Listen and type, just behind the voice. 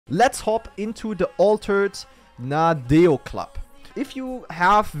let's hop into the Altered Nadeo Club. If you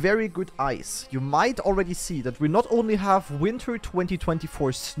have very good eyes, you might already see that we not only have Winter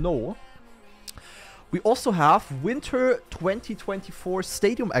 2024 Snow, we also have Winter 2024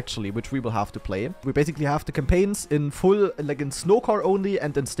 Stadium, actually, which we will have to play. We basically have the campaigns in full, like in SnowCar only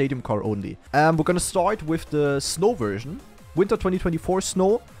and in Stadium Car only. We're gonna start with the Snow version. Winter 2024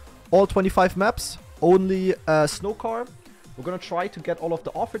 Snow, all 25 maps, only SnowCar. We're gonna try to get all of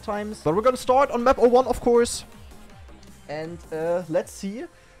the offer times, but we're gonna start on map 01, of course. And let's see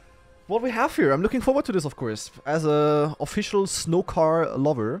what we have here. I'm looking forward to this, of course, as a official SnowCar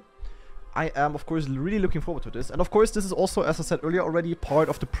lover. I am, of course, really looking forward to this. And, of course, this is also, as I said earlier already, part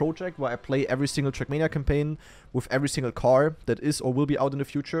of the project where I play every single Trackmania campaign with every single car that is or will be out in the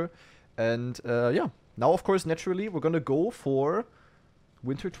future. And, yeah. Now, of course, naturally, we're gonna go for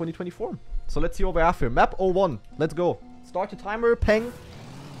Winter 2024. So, let's see what we have here. Map 01. Let's go. Start the timer, peng.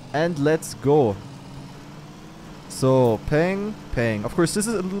 And let's go. So, peng, peng. Of course, this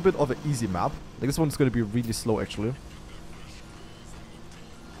is a little bit of an easy map. Like, this one's gonna be really slow, actually.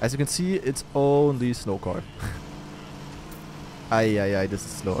 As you can see, it's only SnowCar. Ay, this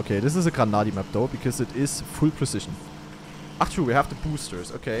is slow. Okay, this is a Granadi map though, because it is full precision. Ah, true, we have the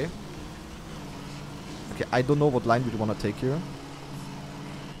boosters. Okay. Okay, I don't know what line we want to take here.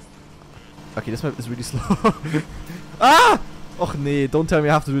 Okay, this map is really slow. Ah! Och nee, don't tell me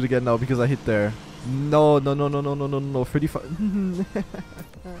I have to do it again now, because I hit there. No. 35.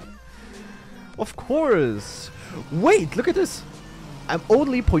 Of course. Wait, look at this. I'm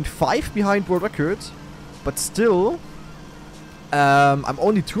only 0.5 behind world record, but still, I'm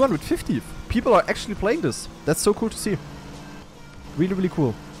only 250. People are actually playing this. That's so cool to see. Really, really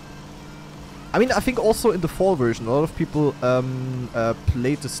cool. I mean, I think also in the fall version, a lot of people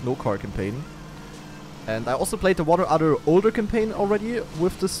played the SnowCar campaign. And I also played the one or other older campaign already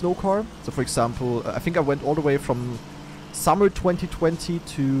with the SnowCar. So, for example, I think I went all the way from summer 2020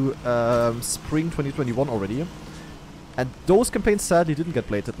 to spring 2021 already. And those campaigns sadly didn't get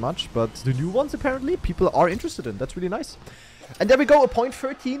played that much, but the new ones apparently people are interested in. That's really nice. And there we go, a point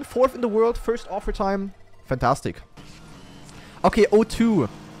 13, 4th in the world, first offer time. Fantastic. Okay, 02.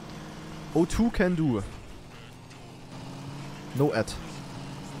 02 can do. No ad.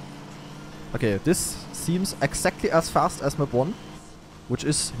 Okay, this seems exactly as fast as map 1, which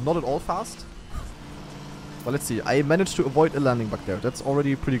is not at all fast. Well, let's see. I managed to avoid a landing back there. That's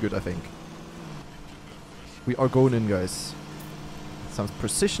already pretty good, I think. We are going in, guys. Some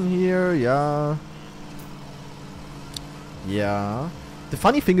precision here, yeah. Yeah. The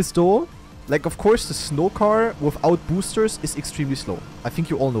funny thing is, though, like, of course, the SnowCar without boosters is extremely slow. I think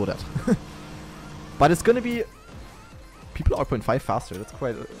you all know that. But it's gonna be... People are 0.5 faster. That's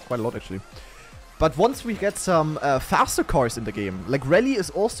quite a lot, actually. But once we get some faster cars in the game, like Rally is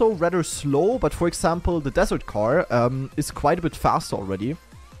also rather slow, but for example, the Desert car is quite a bit faster already.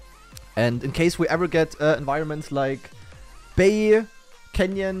 And in case we ever get environments like Bay,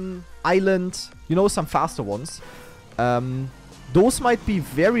 Canyon, Island, you know, some faster ones, those might be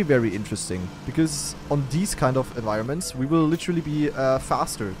very, very interesting. Because on these kind of environments, we will literally be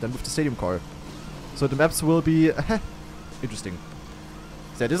faster than with the Stadium car. So the maps will be interesting.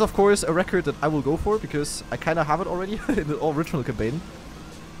 So that is, of course, a record that I will go for, because I kind of have it already in the original campaign.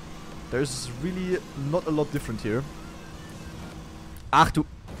 There's really not a lot different here. Ach du...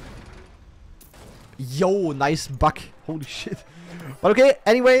 Yo, nice buck. Holy shit. But okay,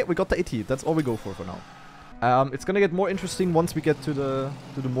 anyway, we got the 80. That's all we go for now. It's gonna get more interesting once we get to the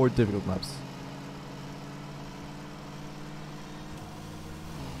more difficult maps.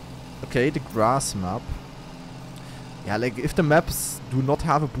 Okay, the grass map. Yeah, like, if the maps do not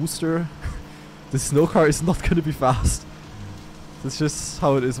have a booster, the SnowCar is not gonna be fast. That's just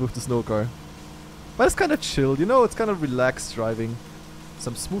how it is with the SnowCar. But it's kind of chill, you know, it's kind of relaxed driving.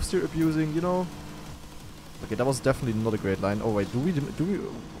 Some smooth steer abusing, you know. Okay, that was definitely not a great line. Oh wait, we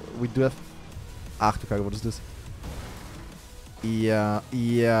do have... Ach du Kacke, what is this?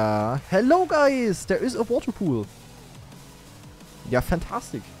 Yeah. Hello guys, there is a water pool. Yeah,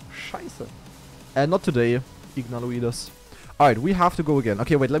 fantastic. Scheiße. Not today, Ignaloidas. Alright, we have to go again.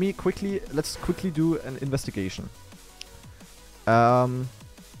 Okay, wait, let's quickly do an investigation. I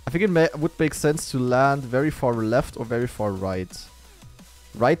think it would make sense to land very far left or very far right.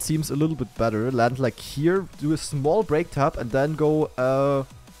 Right seems a little bit better. Land like here, do a small brake tap, and then go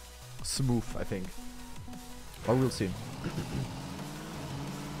smooth, I think. Or we'll see.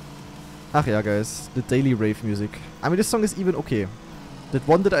 Ach yeah, guys. The daily rave music. I mean, this song is even okay. That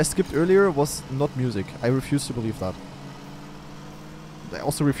one that I skipped earlier was not music. I refuse to believe that. I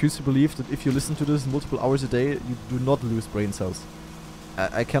also refuse to believe that if you listen to this multiple hours a day, you do not lose brain cells.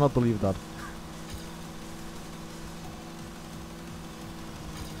 I cannot believe that.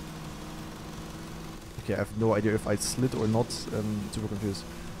 Okay, I have no idea if I slid or not. I'm super confused.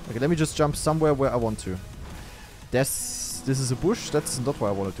 Okay, let me just jump somewhere where I want to. This is a bush. That's not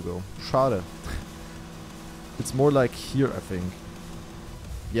where I wanted to go. Schade. It's more like here, I think.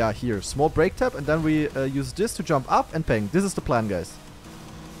 Yeah, here. Small brake tap, and then we use this to jump up and bang. This is the plan, guys.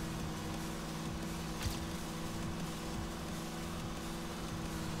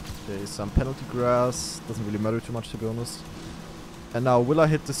 Okay, some penalty grass. Doesn't really matter too much, to be honest. And now, will I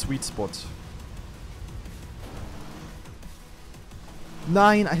hit the sweet spot?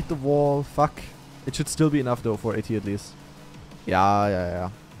 9, I hit the wall. Fuck. It should still be enough, though, for 80 at least. Yeah.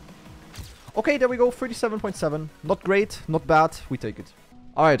 Okay, there we go. 37.7. Not great, not bad. We take it.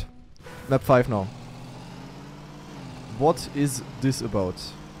 Alright. Map 5 now. What is this about?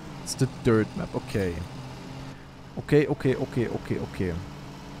 It's the dirt map. Okay. Okay.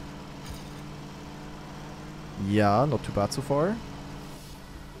 Yeah, not too bad so far.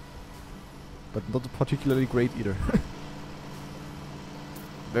 But not particularly great either.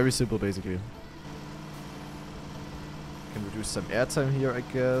 Very simple, basically. Can reduce some airtime here, I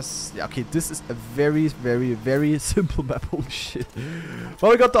guess. Yeah, okay, this is a very simple map. Holy shit.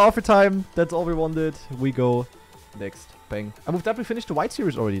 Well, we got the offer time. That's all we wanted. We go next. Bang. And with that, we finished the white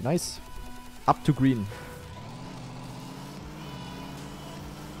series already. Nice. Up to green.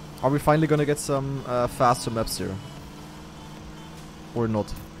 Are we finally gonna get some faster maps here? Or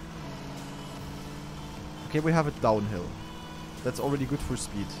not? Okay, we have it downhill. That's already good for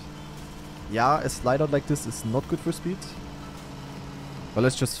speed. Yeah, a slide out like this is not good for speed. But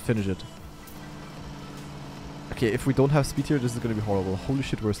let's just finish it. Okay, if we don't have speed here, this is gonna be horrible. Holy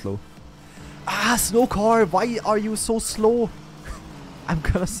shit, we're slow. Ah, SnowCar! Why are you so slow? I'm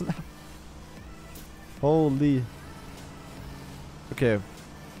gonna snap. Holy. Okay.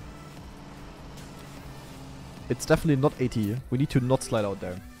 It's definitely not 80. We need to not slide out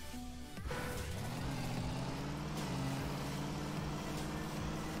there.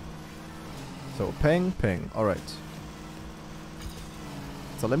 So, pang. Alright.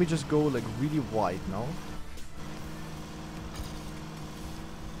 So let me just go like really wide now.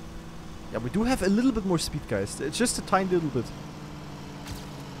 Yeah, we do have a little bit more speed, guys. It's just a tiny little bit.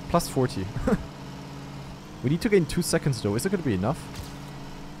 Plus 40. We need to gain 2 seconds though. Is it going to be enough?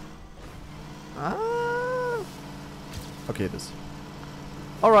 Ah. Okay, it is.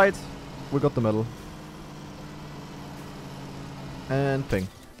 Alright. We got the medal. And ping.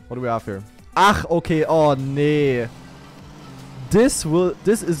 What do we have here? Ach, okay. Oh, nee. This will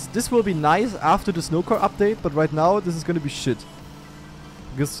be nice after the SnowCar update, but right now this is gonna be shit.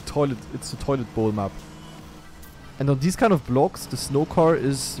 Because it's the toilet bowl map. And on these kind of blocks, the SnowCar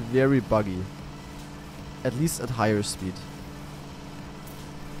is very buggy. At least at higher speed.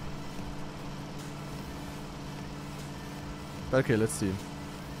 Okay, let's see.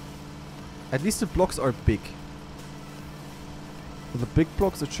 At least the blocks are big. For the big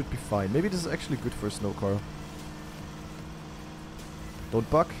blocks, it should be fine. Maybe this is actually good for a SnowCar. Don't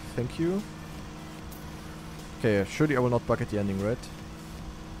bug, thank you. Okay, surely I will not bug at the ending, right?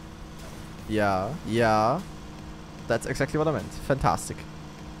 Yeah. That's exactly what I meant. Fantastic.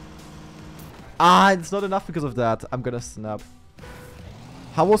 Ah, it's not enough because of that. I'm gonna snap.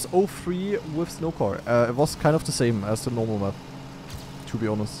 How was 03 with SnowCar? It was kind of the same as the normal map, to be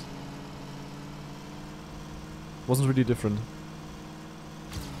honest. Wasn't really different.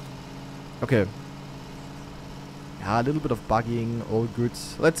 Okay. Yeah, a little bit of bugging, all good.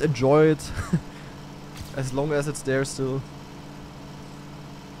 Let's enjoy it. As long as it's there still.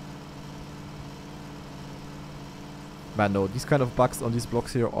 Man, no, these kind of bugs on these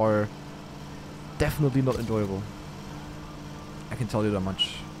blocks here are definitely not enjoyable. I can tell you that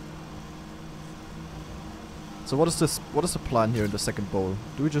much. So what is this? What is the plan here in the second bowl?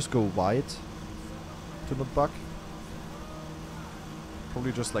 Do we just go wide to not bug?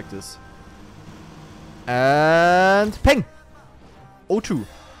 Probably just like this. And ping! 02.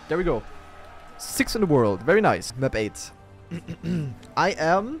 There we go. 6 in the world. Very nice. Map 8. I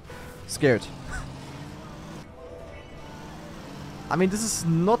am scared. I mean, this is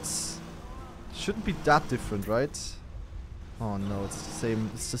not... Shouldn't be that different, right? Oh no, it's the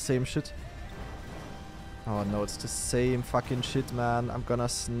same. It's the same shit. Oh no, it's the same fucking shit, man. I'm gonna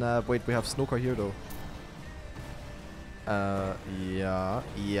snap. Wait, we have SnowCar here though. Yeah.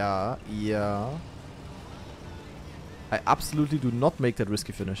 I absolutely do not make that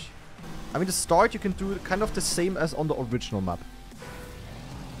risky finish. I mean, the start you can do kind of the same as on the original map.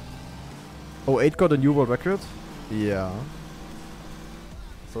 Oh, 8 got a new world record? Yeah.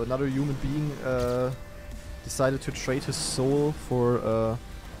 So another human being decided to trade his soul for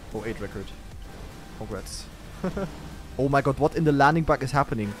 08 record. Congrats. Oh my god, what in the landing bug is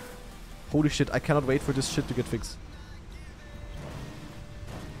happening? Holy shit, I cannot wait for this shit to get fixed.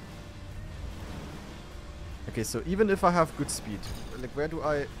 Okay, so even if I have good speed, like where do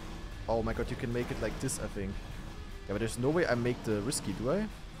I... Oh my god, you can make it like this, I think. Yeah, but there's no way I make the risky, do I?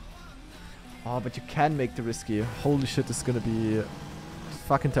 Oh, but you can make the risky. Holy shit, this is gonna be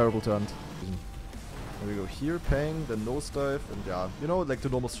fucking terrible to hunt. There we go here, pang, then nosedive, and yeah, you know, like the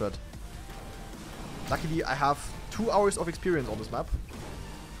normal strat. Luckily, I have 2 hours of experience on this map.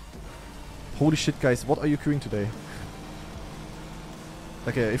 Holy shit, guys, what are you queuing today?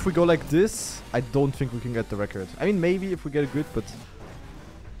 Okay, if we go like this, I don't think we can get the record. I mean, maybe if we get a good, but...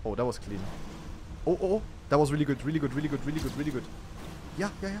 Oh, that was clean. Oh, oh, oh. That was really good, really good, really good, really good, really good. Yeah,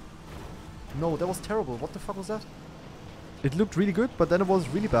 yeah, yeah. No, that was terrible. What the fuck was that? It looked really good, but then it was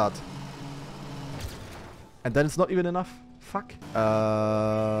really bad. And then it's not even enough. Fuck.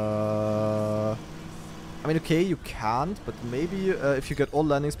 I mean, okay, you can't, but maybe if you get all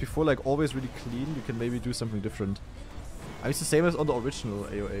landings before, like always really clean, you can maybe do something different. I mean, it's the same as on the original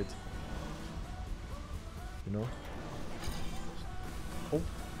AO8. You know? Oh.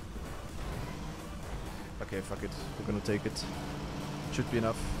 Okay, fuck it. We're gonna take it. Should be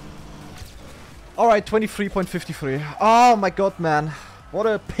enough. Alright, 23.53. Oh my god, man. What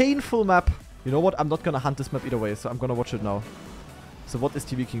a painful map. You know what? I'm not gonna hunt this map either way, so I'm gonna watch it now. So what is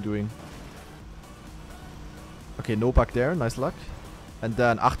TV King doing? Okay, no bug there. Nice luck. And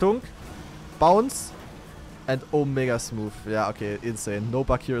then, Achtung. Bounce. And Omega smooth. Yeah, okay, insane. No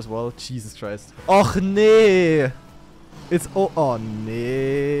bug here as well. Jesus Christ. Och, nee. It's... Oh,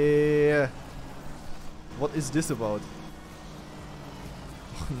 nee. What is this about?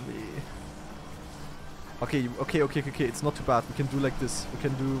 Och, nee. Okay, okay. It's not too bad. We can do like this.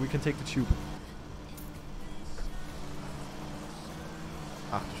 We can take the tube.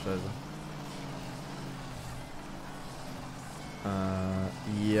 Ach du Scheiße.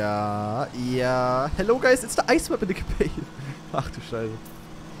 Yeah. Hello guys, it's the ice map in the campaign. Ach du Scheiße.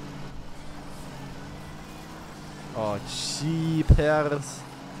 Oh, cheapers.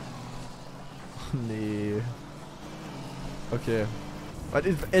 Oh, nee. Okay. But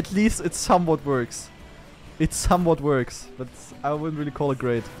at least it somewhat works. It somewhat works, but I wouldn't really call it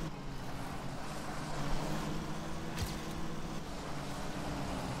great.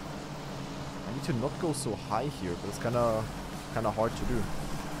 I need to not go so high here, but it's kind of hard to do.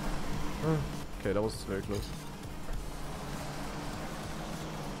 Okay, that was very close.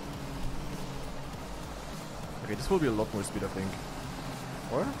 Okay, this will be a lot more speed, I think.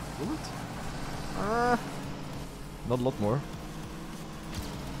 Or will it? Not a lot more.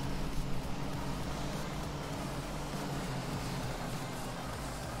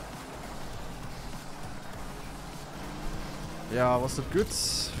 Yeah, was that good?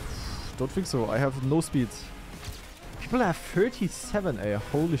 Don't think so. I have no speed. People have 37,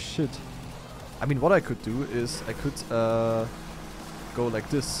 holy shit. I mean, what I could do is I could go like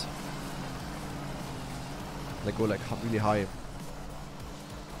this. Like go like really high.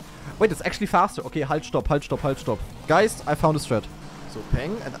 Wait, it's actually faster. Okay, halt, stop. Guys, I found a strat. So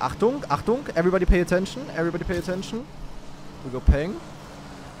peng and Achtung. Everybody pay attention. We go peng.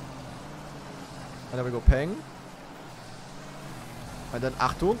 And then we go peng. And then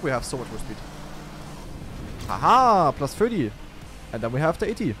Achtung, we have so much more speed. Haha, plus 30. And then we have the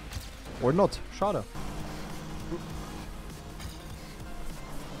 80. Or not. Schade.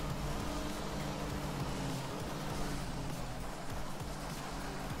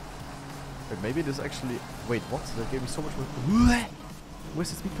 Wait, maybe this actually... Wait, what? That gave me so much more... Where's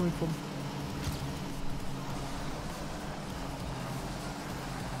the speed coming from?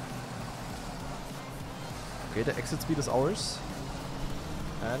 Okay, the exit speed is ours.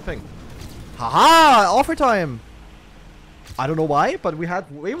 And ping. Haha! Offer time! I don't know why, but we had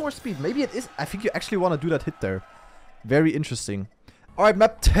way more speed. Maybe it is... I think you actually want to do that hit there. Very interesting. Alright,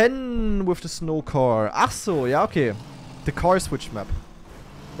 map 10 with the SnowCar. Ach so, yeah, okay. The car switch map.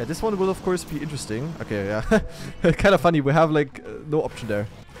 Yeah, this one will of course be interesting. Okay, yeah. Kind of funny, we have like no option there.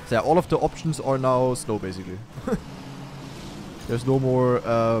 So yeah, all of the options are now snow basically. There's no more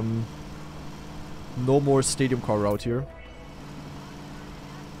stadium car route here.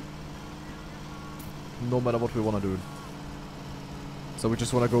 No matter what we want to do. So we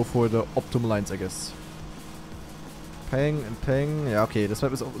just want to go for the optimal lines, I guess. Pang and pang. Yeah, okay, this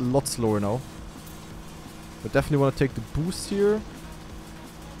map is a lot slower now. But definitely want to take the boost here.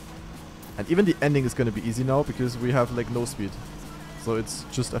 And even the ending is going to be easy now because we have like no speed. So it's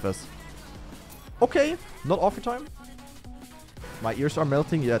just FS. Okay, not offer time. My ears are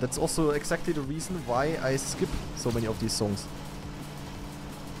melting. Yeah, that's also exactly the reason why I skip so many of these songs.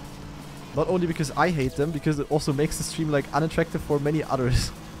 Not only because I hate them, because it also makes the stream like unattractive for many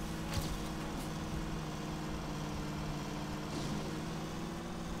others.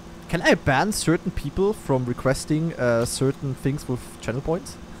 Can I ban certain people from requesting certain things with channel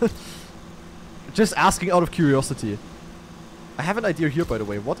points? Just asking out of curiosity. I have an idea here, by the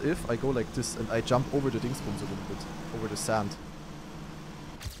way. What if I go like this and I jump over the dingsbums a little bit? Over the sand.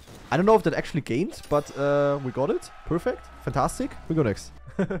 I don't know if that actually gained, but we got it. Perfect. Fantastic. We go next.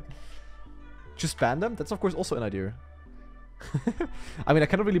 Just ban them? That's of course also an idea. I mean, I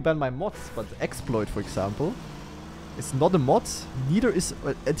cannot really ban my mods, but Exploit, for example, is not a mod. Neither is...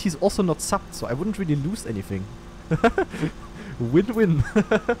 and he's also not subbed, so I wouldn't really lose anything. Win-win.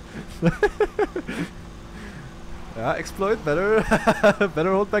 Yeah, Exploit, better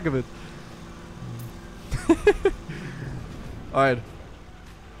better hold back a bit. Alright.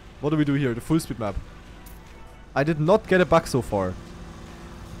 What do we do here? The full speed map. I did not get a bug so far.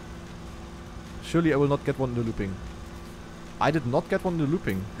 Surely I will not get one in the looping. I did not get one in the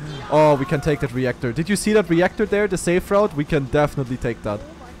looping. Oh, we can take that reactor. Did you see that reactor there? The safe route? We can definitely take that.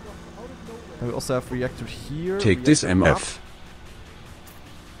 And we also have reactor here. Take reactor this MF.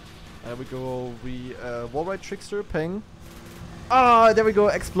 There we go. We wallride trickster ping. Ah, there we go.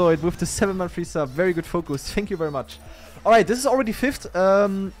 Exploit with the 7-man free sub. Very good focus. Thank you very much. All right, this is already 5th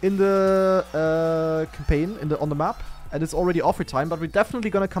in the campaign on the map, and it's already offer time. But we're definitely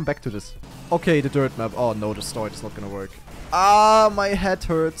gonna come back to this. Okay, the dirt map. Oh no, the start is not gonna work. Ah, my head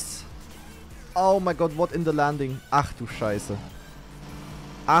hurts. Oh my god, what in the landing? Ach du Scheiße.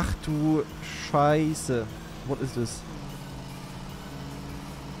 Ach du Scheiße. What is this?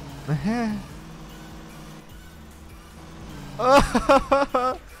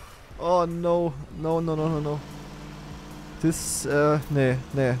 Oh no. No, no, no, no, no. This, nee,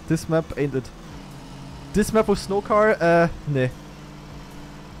 nee. This map ain't it. This map with SnowCar, nee.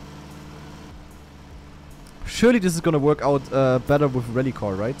 Surely this is gonna work out better with rally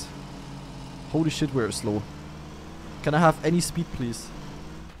car, right? Holy shit, we're slow. Can I have any speed, please?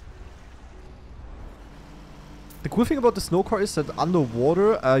 The cool thing about the SnowCar is that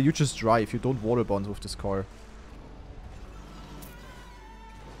underwater, you just drive. You don't water bond with this car.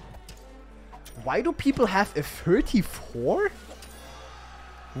 Why do people have a 34?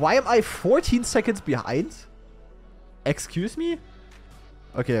 Why am I 14 seconds behind? Excuse me?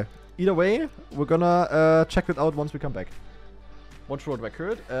 Okay. Either way, we're gonna check it out once we come back. Watch road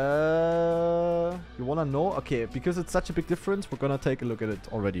record. You wanna know? Okay, because it's such a big difference, we're gonna take a look at it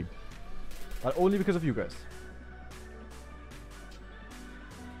already. But only because of you guys.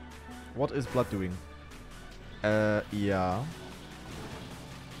 What is blood doing? Yeah.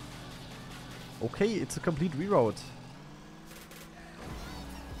 Okay, it's a complete reroute.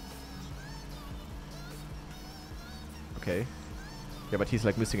 Okay. Yeah, but he's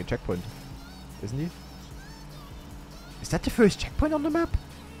like missing a checkpoint. Isn't he? Is that the first checkpoint on the map?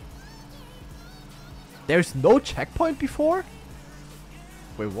 There's no checkpoint before?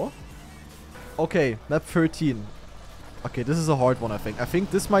 Wait, what? Okay, map 13. Okay, this is a hard one, I think. I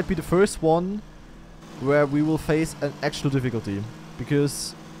think this might be the first one where we will face an actual difficulty.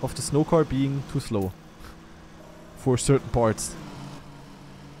 Because of the SnowCar being too slow. For certain parts.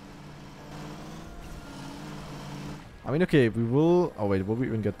 I mean, okay, we will... Oh, wait, will we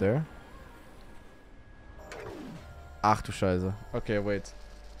even get there? Ach du Scheiße. Okay, wait.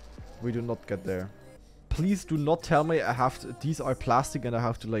 We do not get there. Please do not tell me I have to... These are plastic and I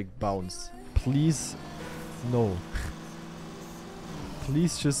have to, like, bounce. Please, no.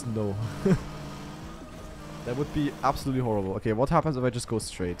 Please just no. That would be absolutely horrible. Okay, what happens if I just go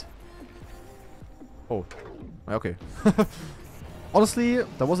straight? Oh. Okay. Honestly,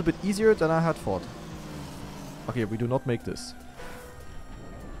 that was a bit easier than I had thought. Okay, we do not make this.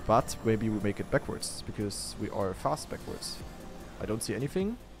 But maybe we make it backwards, because we are fast backwards. I don't see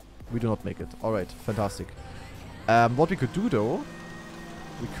anything. We do not make it. Alright, fantastic. What we could do though,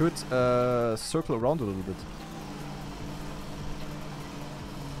 we could circle around a little bit.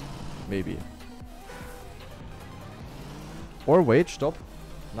 Maybe. Or wait, stop.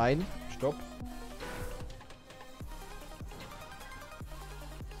 9, stop.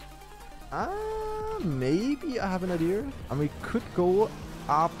 Maybe I have an idea. And we could go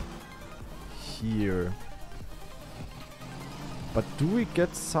up here. But do we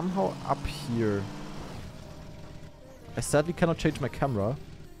get somehow up here? I sadly cannot change my camera.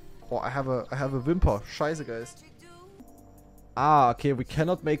 Oh, I have a whimper. Scheiße, guys. Ah, okay, we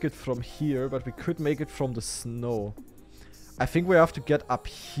cannot make it from here, but we could make it from the snow. I think we have to get up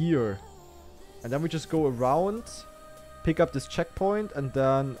here. And then we just go around pick up this checkpoint, and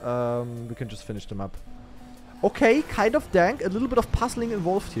then we can just finish the map. Okay, kind of dank. A little bit of puzzling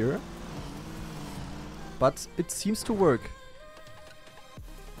involved here. But it seems to work.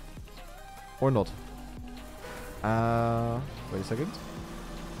 Or not. Wait a second.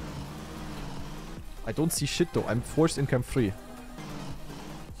 I don't see shit though. I'm forced in Camp 3.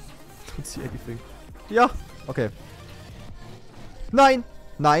 Don't see anything. Yeah. Okay. 9.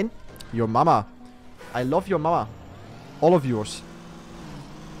 9. Your mama. I love your mama. All of yours.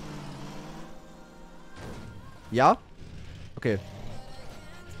 Yeah? Okay.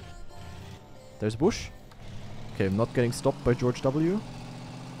 There's a bush. Okay, I'm not getting stopped by George W.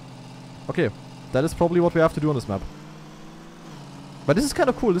 Okay. That is probably what we have to do on this map. But this is kind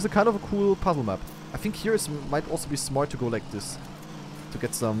of cool. This is kind of a cool puzzle map. I think here it might also be smart to go like this. To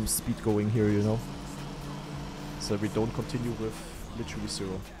get some speed going here, you know. So we don't continue with literally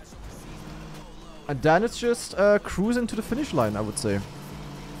 0. And then it's just cruising to the finish line, I would say.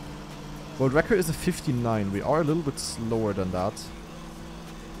 World record is a 59. We are a little bit slower than that.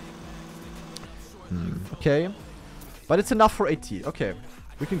 Okay. But it's enough for AT. Okay.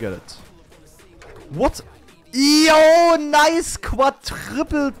 We can get it. What? Yo, nice quad,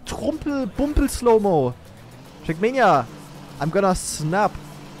 triple, trumpel, bumpel, slow-mo. Trackmania, I'm gonna snap.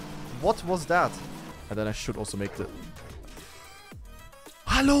 What was that? And then I should also make the...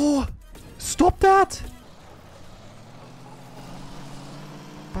 Hallo? Stop that!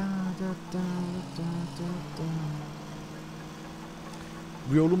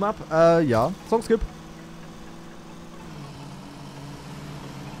 Riolu map? Yeah. Song skip.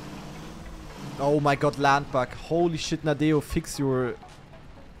 Oh my god, land bug. Holy shit, Nadeo, fix your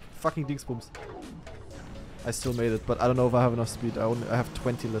fucking dingsbums. I still made it, but I don't know if I have enough speed. I have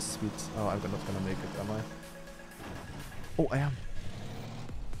 20 less speed. Oh, I'm not gonna make it, am I? Oh, I am.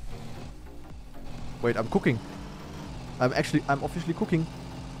 Wait, I'm cooking. I'm officially cooking.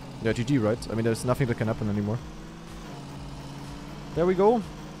 Yeah, GG, right? I mean, there's nothing that can happen anymore. There we go.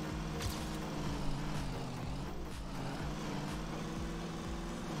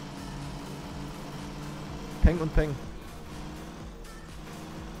 Peng und Peng.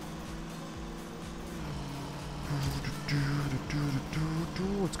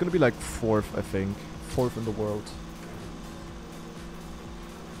 It's gonna be like 4th, I think. 4th in the world.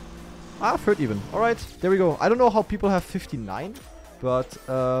 Ah, 3rd even. Alright, there we go. I don't know how people have 59, but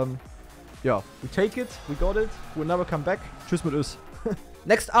yeah, we take it, we got it, we'll never come back. Tschüss mit us.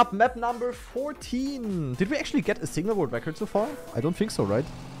 Next up, map number 14. Did we actually get a single world record so far? I don't think so, right?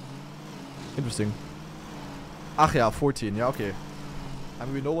 Interesting. Ach ja, 14, yeah, okay. I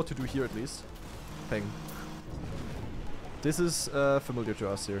mean, we know what to do here at least. Peng. This is familiar to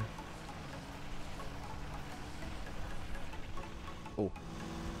us here. Oh.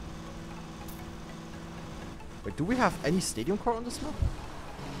 Wait, do we have any stadium car on this map?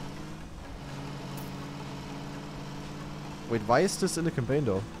 Wait, why is this in the campaign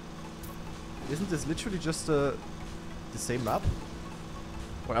though? Isn't this literally just the same map?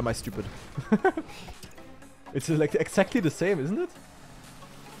 Or am I stupid? It's like exactly the same, isn't it?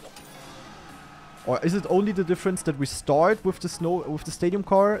 Or is it only the difference that we start with the stadium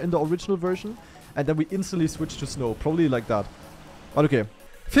car in the original version and then we instantly switch to snow? Probably like that. But okay.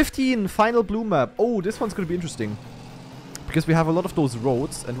 15, final blue map. Oh, this one's gonna be interesting. Because we have a lot of those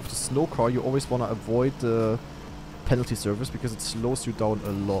roads, and with the snow car you always wanna avoid the penalty service because it slows you down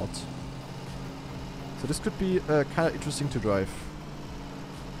a lot. So this could be kinda interesting to drive.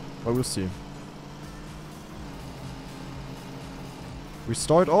 But we'll see. We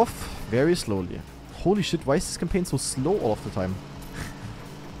start off very slowly. Holy shit, why is this campaign so slow all of the time?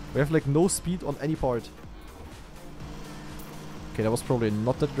 We have like no speed on any part. Okay, that was probably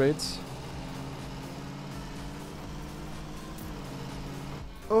not that great.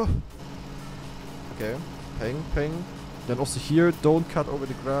 Oh. Okay, ping, ping. Then also here, don't cut over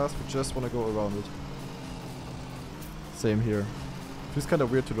the grass, we just want to go around it. Same here. Feels kind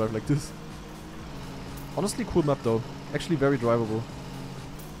of weird to drive like this. Honestly, cool map though. Actually very drivable.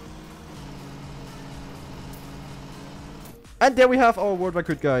 And there we have our world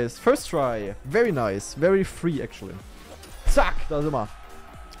record, guys. First try. Very nice. Very free, actually. Zack, da sind wir.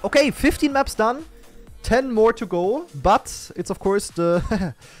 Okay, 15 maps done. 10 more to go. But it's, of course, the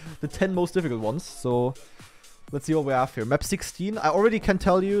the 10 most difficult ones. So, let's see what we have here. Map 16. I already can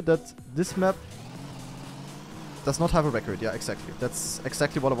tell you that this map does not have a record. Yeah, exactly. That's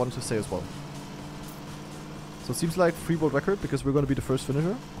exactly what I wanted to say as well. So, it seems like free world record because we're going to be the first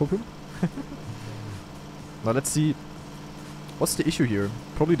finisher. Hoping. Now, let's see. What's the issue here?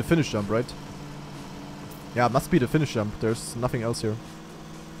 Probably the finish jump, right? Yeah, it must be the finish jump. There's nothing else here.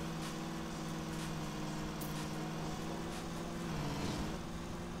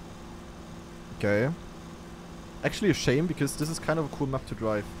 Okay. Actually a shame, because this is kind of a cool map to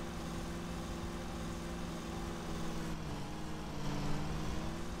drive.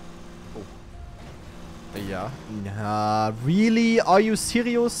 Oh. Yeah. Nah, really? Are you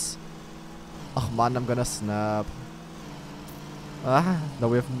serious? Ach man, I'm gonna snap. Ah, now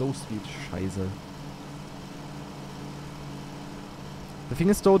we have no speed. Scheiße. The thing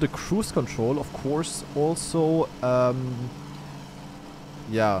is though, the cruise control, of course, also,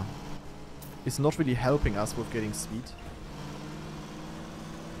 yeah, is not really helping us with getting speed.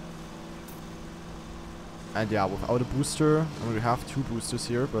 And yeah, without a booster, I mean, we have 2 boosters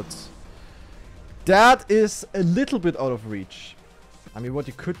here, but that is a little bit out of reach. I mean, what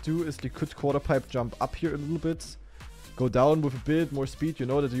you could do is you could quarter pipe jump up here a little bit, go down with a bit more speed. You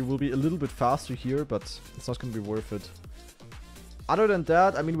know that you will be a little bit faster here, but it's not going to be worth it. Other than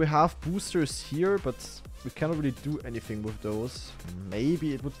that, I mean, we have boosters here, but we cannot really do anything with those.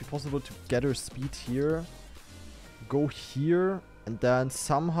 Maybe it would be possible to gather speed here, go here, and then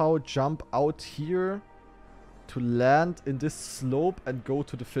somehow jump out here to land in this slope and go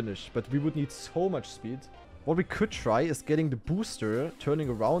to the finish. But we would need so much speed. What we could try is getting the booster, turning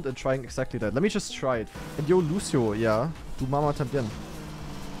around and trying exactly that. Let me just try it. And yo, Lucio, yeah, du mama también.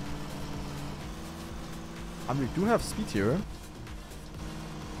 I mean, we do have speed here.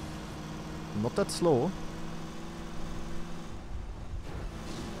 Not that slow.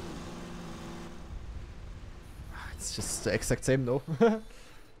 It's just the exact same, though.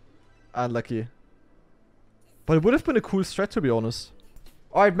 Unlucky. But it would have been a cool strat, to be honest.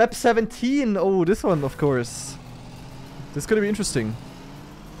 Alright, map 17. Oh, this one, of course. This is gonna be interesting.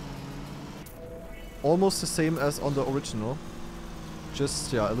 Almost the same as on the original.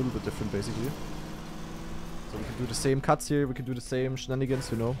 Just, yeah, a little bit different, basically. So we can do the same cuts here. We can do the same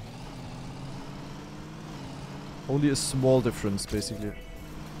shenanigans, you know. Only a small difference, basically.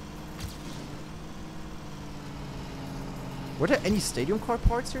 Were there any stadium car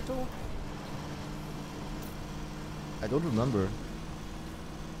parts here, though? I don't remember.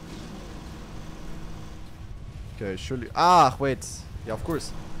 Okay, surely. Ah, wait. Yeah, of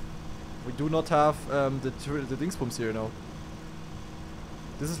course. We do not have the dingsbums here now.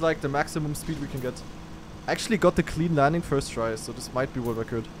 This is like the maximum speed we can get. Actually got the clean landing first try, so this might be world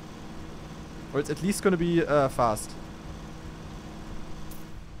record. Or it's at least gonna be fast.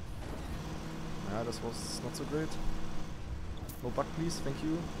 Yeah, this was not so great. No bug, please. Thank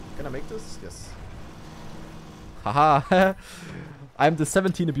you. Can I make this? Yes. Haha. I'm the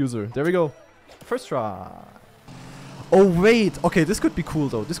 17 abuser. There we go. First try. Oh, wait. Okay, this could be cool,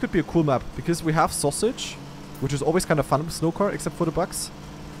 though. This could be a cool map. Because we have sausage, which is always kind of fun with SnowCar, except for the bugs.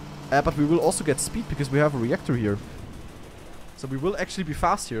 But we will also get speed because we have a reactor here. So we will actually be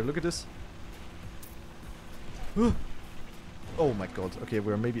fast here. Look at this. Oh my god. Okay,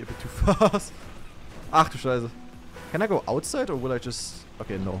 we're maybe a bit too fast. Ach du Scheiße. Can I go outside or will I just...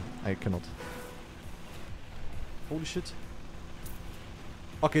 Okay, no. I cannot. Holy shit.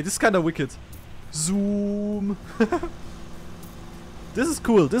 Okay, this is kind of wicked. Zoom. This is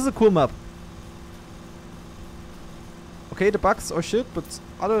cool. This is a cool map. Okay, the bugs are shit, but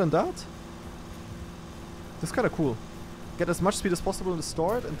other than that, this is kind of cool. Get as much speed as possible in the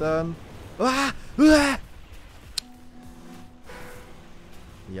start, and then... Ah! Ah!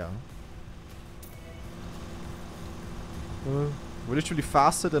 Yeah. We're literally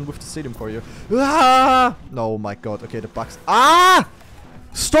faster than with the stadium car here. Ah! No, my god. Okay, the bugs. Ah!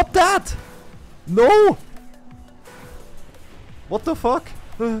 Stop that! No! What the fuck?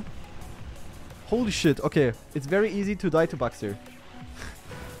 Holy shit. Okay, it's very easy to die to bugs here.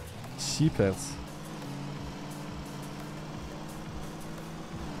 Cheapers.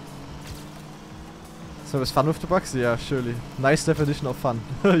 So it was fun with the bugs? Yeah, surely. Nice definition of fun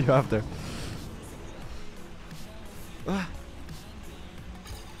you have there. Ah.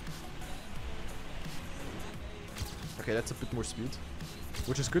 Okay, that's a bit more speed.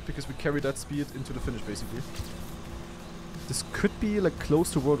 Which is good because we carry that speed into the finish basically. This could be like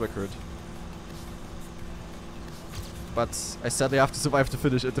close to world record. But I sadly have to survive the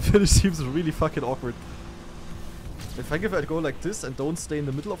finish, and the finish seems really fucking awkward. If I give it a go like this and don't stay in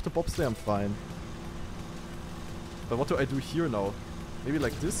the middle of the bobsleigh, I'm fine. But what do I do here now? Maybe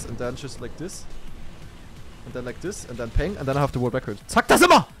like this, and then just like this. And then like this, and then peng, and then I have the world record. Zack das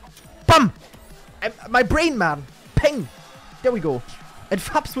immer! Bam! My brain, man! Peng! There we go. And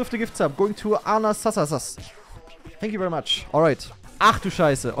Fabs with the gift sub, going to Anna Sassasas. Thank you very much. Alright. Ach du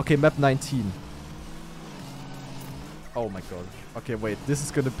Scheiße. Okay, map 19. Oh my god. Okay, wait. This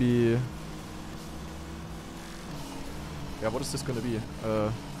is gonna be... Yeah, what is this gonna be?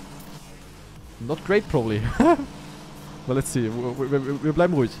 Not great, probably. Well, let's see. Wir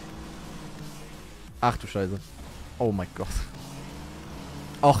bleiben ruhig. Ach du Scheiße. Oh mein Gott.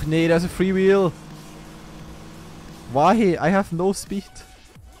 Ach nee, there's a freewheel. Why? I have no speed.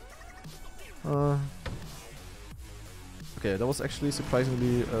 Okay, that was actually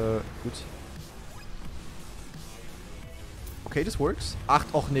surprisingly good. Okay, this works. Ach,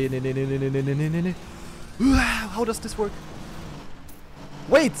 och nee, nee, nee, nee, nee, nee, nee, nee, nee. How does this work?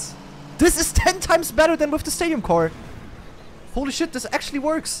 Wait! This is 10 times better than with the stadium car. Holy shit, this actually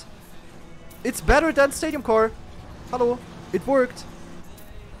works. It's better than stadium car. Hello, it worked.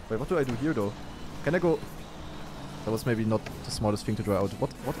 Wait, what do I do here though? Can I go? That was maybe not the smartest thing to try out.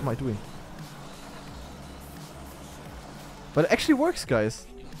 What am I doing? But it actually works, guys.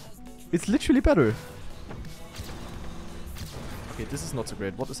 It's literally better. Okay, this is not so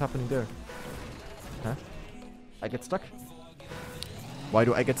great. What is happening there? Huh? I get stuck? Why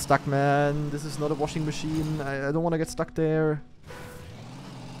do I get stuck, man? This is not a washing machine. I don't want to get stuck there.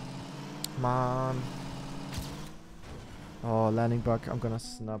 Come on. Oh, landing bug. I'm gonna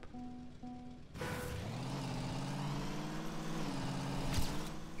snap.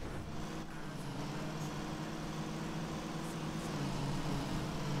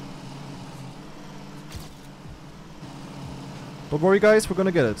 Don't worry, guys. We're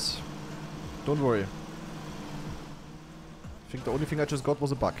gonna get it. Don't worry. I think the only thing I just got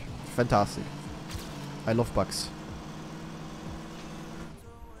was a bug. Fantastic. I love bugs.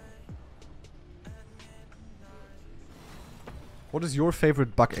 What is your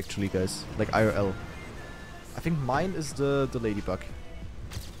favorite bug actually, guys? Like IRL. I think mine is the ladybug.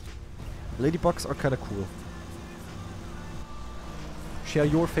 Ladybugs are kinda cool. Share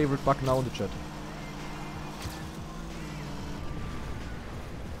your favorite bug now in the chat.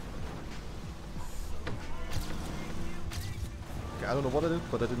 Okay, I don't know what I did,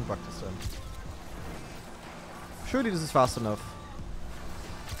 but I didn't bug this time. Surely this is fast enough.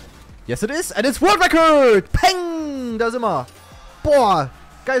 Yes, it is, and it's world record! Peng! Da sind wir. Boah,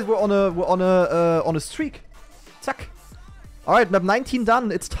 guys, we're on a streak. Zack. All right, map 19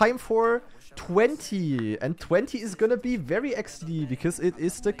 done. It's time for 20, and 20 is gonna be very XD because it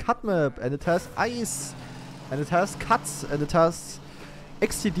is the cut map, and it has ice, and it has cuts, and it has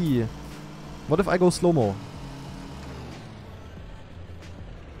XTD. What if I go slow-mo?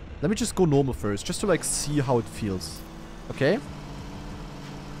 Let me just go normal first, just to like see how it feels. Okay?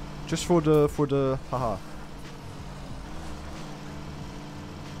 Just for the haha.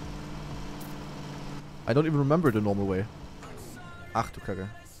 I don't even remember the normal way. Ach du Kacke. I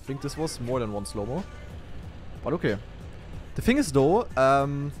think this was more than one slow-mo. But okay. The thing is though,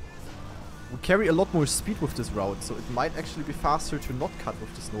 we carry a lot more speed with this route, so it might actually be faster to not cut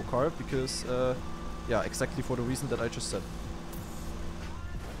with the SnowCar because, yeah, exactly for the reason that I just said.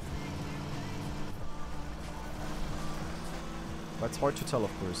 But it's hard to tell,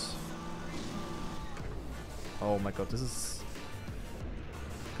 of course. Oh my god, this is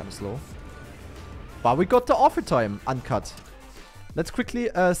kind of slow. But we got the offer time uncut. Let's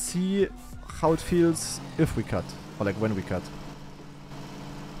quickly see how it feels if we cut. Or like when we cut.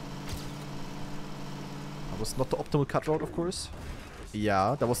 That was not the optimal cut route, of course.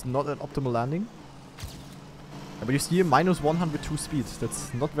 Yeah, that was not an optimal landing. Yeah, but you see minus 102 speed.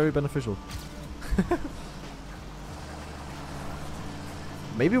 That's not very beneficial.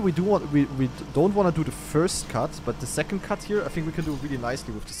 Maybe we don't want to do the first cut, but the second cut here, I think we can do really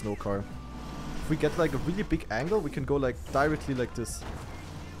nicely with the SnowCar. If we get like a really big angle, we can go like directly like this.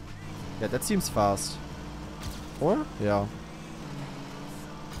 Yeah, that seems fast. Or? Yeah.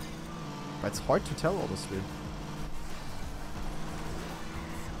 But it's hard to tell, honestly.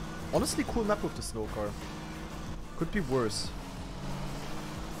 Honestly, cool map with the SnowCar. Could be worse.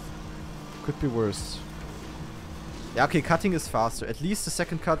 Could be worse. Yeah, okay, cutting is faster. At least the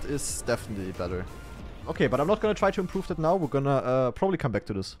second cut is definitely better. Okay, but I'm not gonna try to improve that now. We're gonna probably come back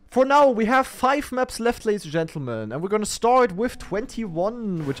to this. For now, we have 5 maps left, ladies and gentlemen. And we're gonna start with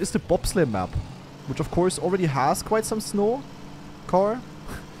 21, which is the bobsleigh map. Which, of course, already has quite some snow car.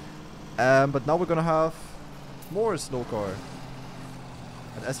 But now we're gonna have more snow car.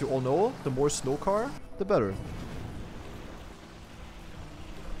 And as you all know, the more snow car, the better.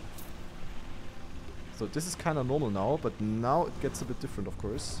 So this is kind of normal now, but now it gets a bit different, of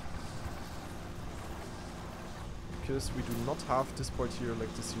course. Because we do not have this part here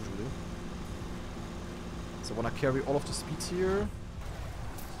like this usually. So I want to carry all of the speeds here. And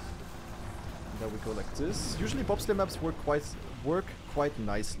then we go like this. Usually bobsleigh maps work quite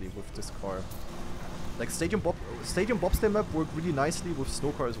nicely with this car. Like stadium bobsleigh map work really nicely with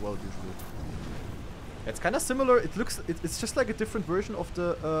SnowCar as well usually. It's kind of similar. It's just like a different version of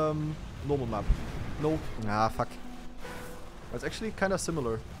the normal map. No. Ah, fuck. It's actually kind of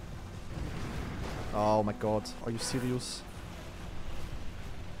similar. Oh my god, are you serious?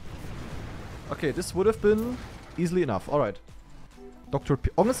 Okay, this would have been easily enough. Alright.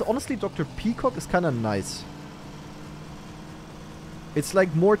 Honestly, Dr. Peacock is kind of nice. It's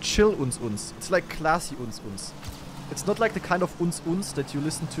like more chill uns. It's like classy uns. It's not like the kind of uns that you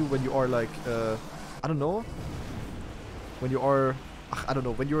listen to when you are like, I don't know. When you are, I don't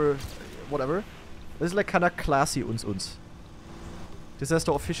know, when you're, whatever. This is like kind of classy uns. This has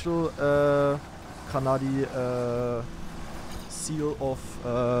the official Granadi seal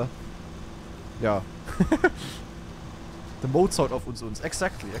of, yeah. The Mozart of uns.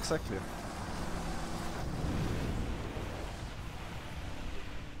 Exactly.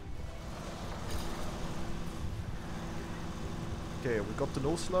 Okay, we got the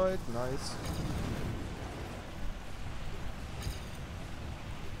no slide. Nice.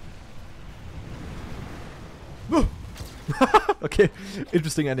 Okay,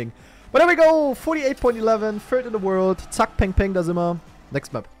 interesting ending. But there we go! 48.11, third in the world. Zack, peng, peng, da sind wir.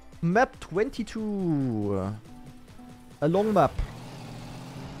 Next map. Map 22. A long map.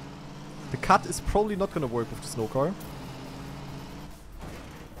 The cut is probably not gonna work with the SnowCar.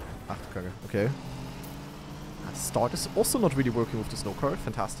 Ach, Kacke. Okay. Start is also not really working with the SnowCar.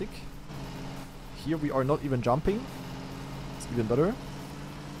 Fantastic. Here we are not even jumping. It's even better.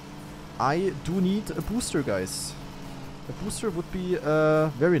 I do need a booster, guys. A booster would be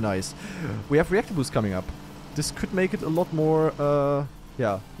very nice. We have reactor boost coming up. This could make it a lot more,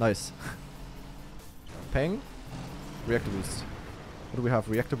 yeah, nice. Peng. Reactor boost. What do we have?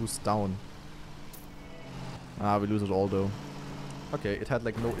 Reactor boost down. Ah, we lose it all though. Okay, it had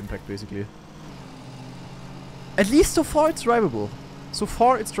like no impact basically. At least so far it's drivable. So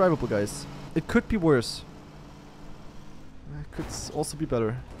far it's drivable, guys. It could be worse. It could also be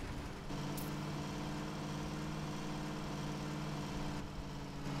better.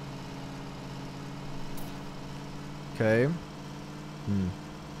 Okay.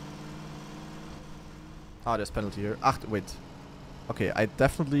 Ah, there's penalty here. Ach, wait. Okay, I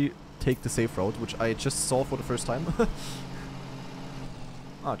definitely take the safe route, which I just saw for the first time.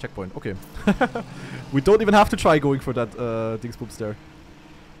 Ah, checkpoint. Okay. We don't even have to try going for that Dingsbooms there.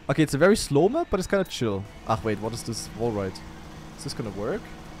 Okay, it's a very slow map, but it's kind of chill. Ah, wait, what is this wall ride? Is this gonna work?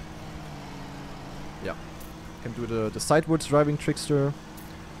 Yeah. Can do the sidewards driving trickster.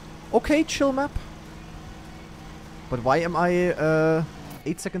 Okay, chill map. But why am I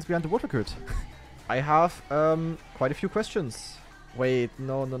 8 seconds behind the water record? I have quite a few questions. Wait,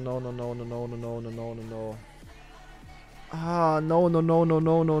 no. Ah, no. No.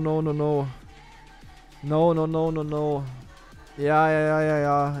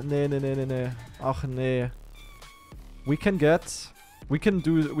 Ja. Nee. Ach, nee. We can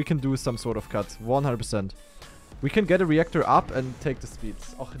do some sort of cut. 100%. We can get a reactor up and take the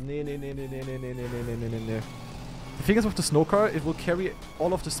speeds. Ach, nee. The thing is with the SnowCar, it will carry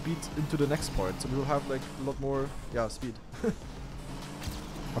all of the speed into the next part. So we will have like a lot more, yeah, speed.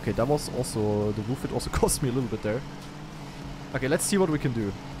 Okay, that was also, the roof it also cost me a little bit there. Okay, let's see what we can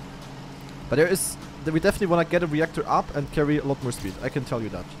do. But we definitely want to get a reactor up and carry a lot more speed. I can tell you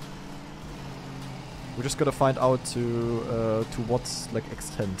that. We're just gonna find out to what like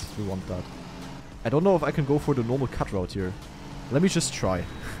extent we want that. I don't know if I can go for the normal cut route here. Let me just try.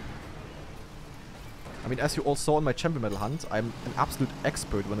 I mean, as you all saw in my champion medal hunt, I'm an absolute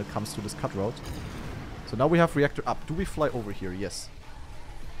expert when it comes to this cut route. So now we have reactor up. Do we fly over here? Yes.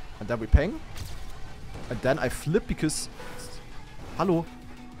 And then we peng. And then I flip because... Hello?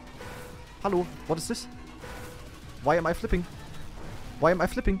 What is this? Why am I flipping?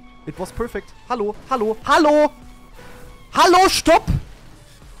 It was perfect. Hallo? Stopp!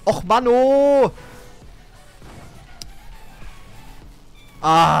 Och, Mano!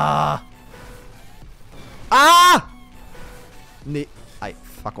 Ah! Nee.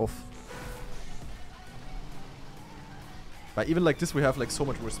 Fuck off. But even like this we have like so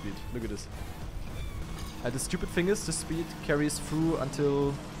much more speed. Look at this. And the stupid thing is the speed carries through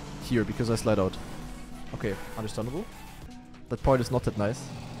until here because I slide out. Okay, understandable. That part is not that nice.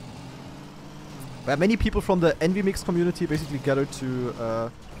 But many people from the Envy Mix community basically gathered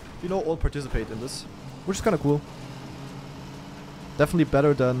to, you know, all participate in this. Which is kind of cool. Definitely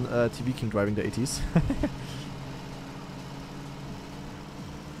better than TV King driving the 80s.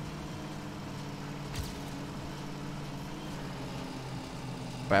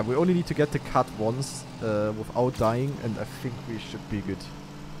 But we only need to get the cut once without dying, and I think we should be good.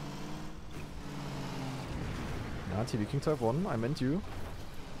 Yeah, TV King type 1, I meant you.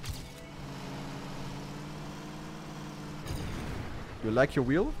 You like your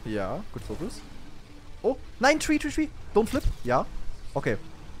wheel? Yeah, good focus. Oh, 9, 3. Don't flip. Yeah. Okay.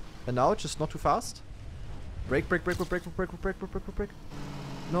 And now, just not too fast. Brake, brake, brake, brake, brake, brake, brake, brake, brake, brake, brake.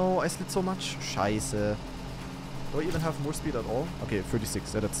 No, I slid so much. Scheiße. Do I even have more speed at all? Okay,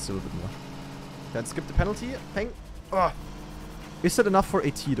 36. Yeah, that's still a bit more. Then skip the penalty. Peng. Ugh. Is that enough for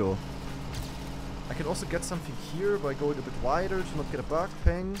AT though? I can also get something here by going a bit wider to not get a bug.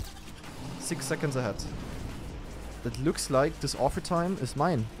 Peng. 6 seconds ahead. That looks like this offer time is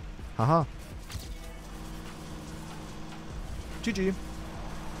mine. Haha. GG.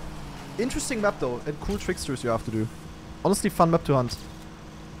 Interesting map though, and cool tricksters you have to do. Honestly, fun map to hunt.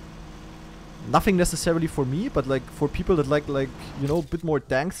 Nothing necessarily for me, but like for people that like you know, a bit more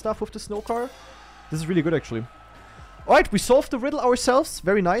dank stuff with the SnowCar. This is really good actually. Alright, we solved the riddle ourselves.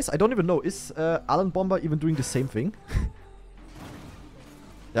 Very nice. I don't even know, is Alan Bomber even doing the same thing?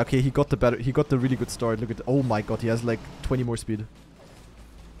 Yeah, okay, he got the really good start. Look at, oh my god, he has like 20 more speed.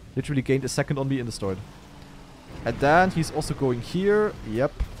 Literally gained a second on me in the start. And then he's also going here.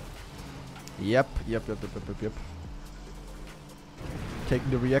 Yep. Yep. Taking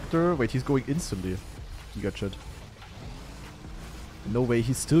the reactor. Wait, he's going instantly. He got shot. No way,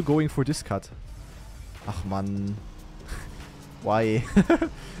 he's still going for this cut. Ach man. Why?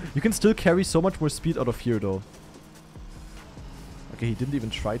 You can still carry so much more speed out of here though. Okay, he didn't even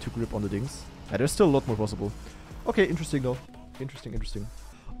try to grip on the dings. Yeah, there's still a lot more possible. Okay, interesting though. Interesting.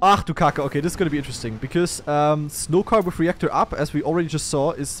 Ach du Kacke, okay, this is gonna be interesting. Because SnowCar with reactor up, as we already just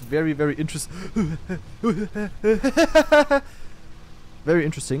saw, is very, very interesting. Very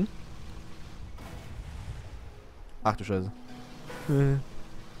interesting. Ach du Scheiße.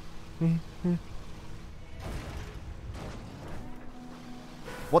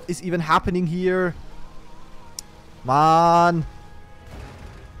 What is even happening here? Man.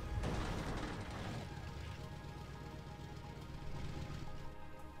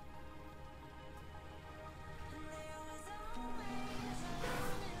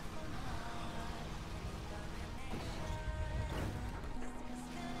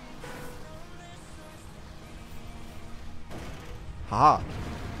 Haha.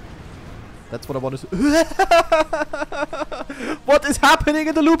 That's what I want to see. What is happening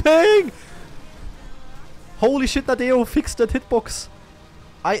in the looping? Holy shit, Nadeo fixed that hitbox.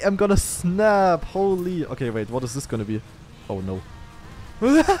 I am gonna snap. Holy. Okay, wait, what is this gonna be? Oh no.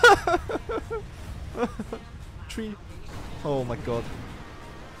 Tree. Oh my god.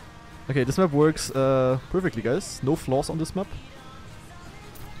 Okay, this map works perfectly, guys. No flaws on this map.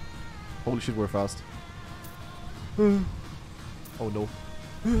 Holy shit, we're fast. Oh no.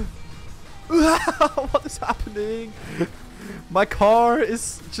 What is happening? My car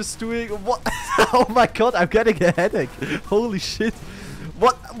is just doing what? Oh my god, I'm getting a headache. Holy shit.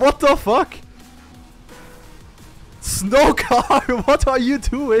 What the fuck? SnowCar, what are you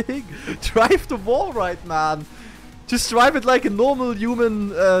doing? Drive the wall right, man. Just drive it like a normal human,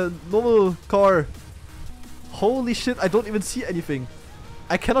 normal car. Holy shit, I don't even see anything.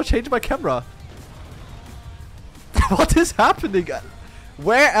 I cannot change my camera. What is happening?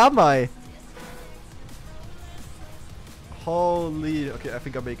 Where am I? Holy... Okay, I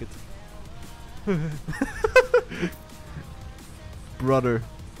think I make it. Brother.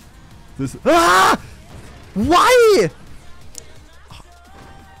 This... Ah! Why?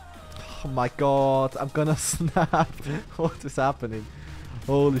 Oh my god, I'm gonna snap. What is happening?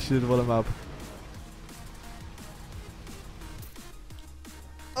 Holy shit, what a map.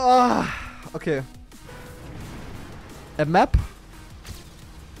 Ah, okay. A map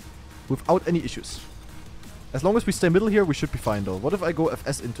without any issues. As long as we stay middle here, we should be fine though. What if I go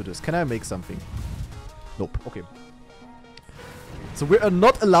FS into this? Can I make something? Nope. Okay. So we are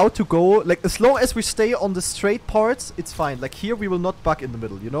not allowed to go, like, as long as we stay on the straight parts, it's fine. Like here we will not bug in the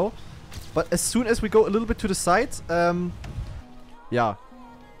middle, you know? But as soon as we go a little bit to the side, yeah.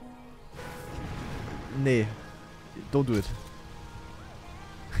 Nee. Don't do it.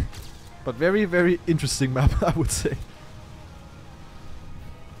 But very, very interesting map, I would say.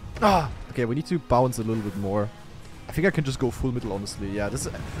 Ah! Okay, we need to bounce a little bit more. I think I can just go full middle, honestly. Yeah, this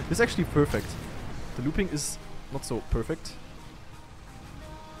is actually perfect. The looping is not so perfect.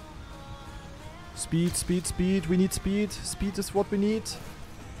 Speed, speed, speed. We need speed. Speed is what we need.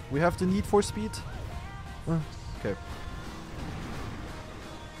 We have the need for speed. Okay.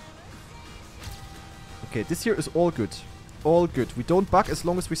 Okay, this here is all good. All good. We don't bug as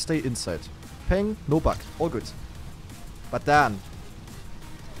long as we stay inside. Peng, no bug. All good. But then...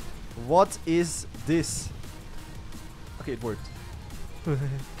 what is this? Okay, it worked.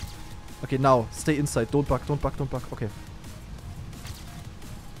 Okay, now, stay inside. Don't bug, don't bug, don't bug. Okay.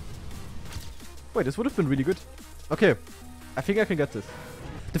 Wait, this would have been really good. Okay. I think I can get this.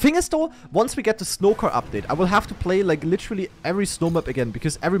 The thing is though, once we get the SnowCar update, I will have to play like literally every snow map again,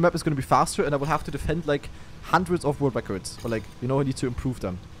 because every map is going to be faster and I will have to defend like hundreds of world records. Or like, you know, I need to improve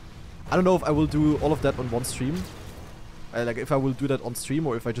them. I don't know if I will do all of that on one stream. Like if I will do that on stream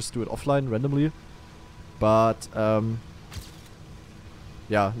or if I just do it offline randomly. But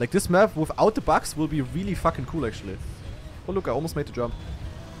yeah, like this map without the bugs will be really fucking cool actually. Oh look, I almost made the jump.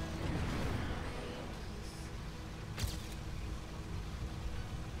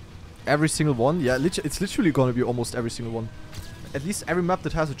 Every single one? Yeah, it's literally gonna be almost every single one. At least every map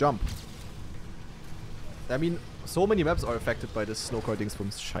that has a jump. I mean, so many maps are affected by this SnowCar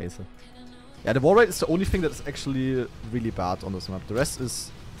Dingsbums. Scheiße. Yeah, the wall ride is the only thing that is actually really bad on this map. The rest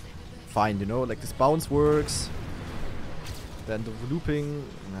is fine, you know? Like this bounce works. Then the looping...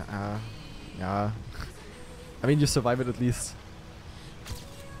 yeah. I mean, you survive it at least.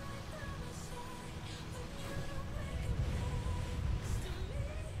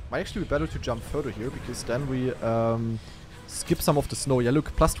 Might actually be better to jump further here, because then we skip some of the snow. Yeah,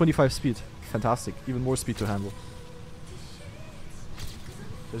 look, plus 25 speed. Fantastic. Even more speed to handle.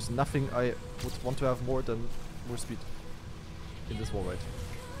 There's nothing I would want to have more than more speed in this wall ride.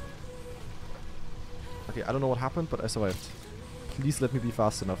 Okay, I don't know what happened, but I survived. Please let me be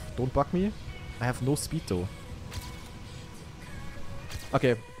fast enough. Don't bug me. I have no speed though.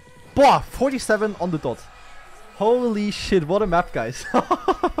 Okay. Boah, 47 on the dot. Holy shit, what a map, guys.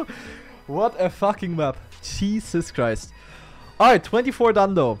 What a fucking map. Jesus Christ. Alright, 24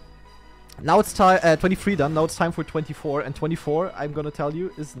 done though. Now it's time, 23 done. Now it's time for 24. And 24, I'm gonna tell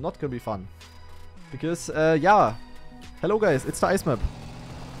you, is not gonna be fun. Because, yeah. Hello guys, it's the ice map.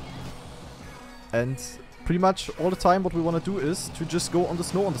 And pretty much all the time what we wanna do is to just go on the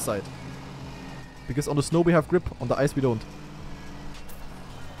snow on the side. Because on the snow we have grip, on the ice we don't.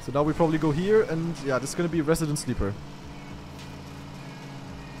 So now we probably go here, and yeah, this is gonna be Resident Sleeper.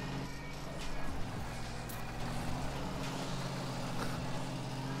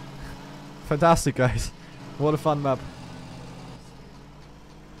 Fantastic, guys. What a fun map.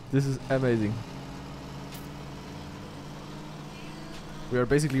 This is amazing. We are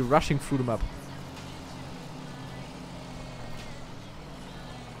basically rushing through the map.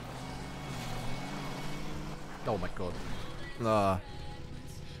 Oh my god. Ah.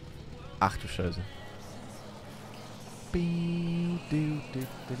 Ach du Scheiße.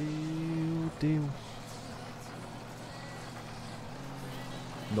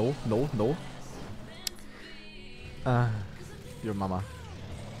 No, no, no. Your mama.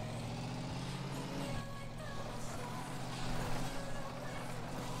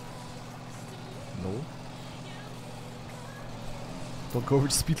 No. Don't go over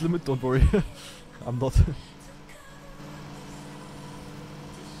the speed limit, don't worry. I'm not.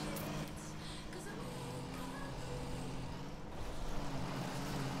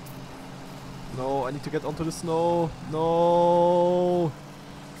 No, I need to get onto the snow. No.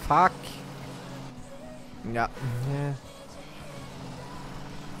 Fuck. Yeah. Yeah.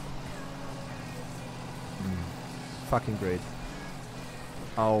 Fucking great.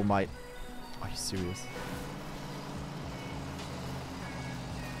 Oh my. Are you serious?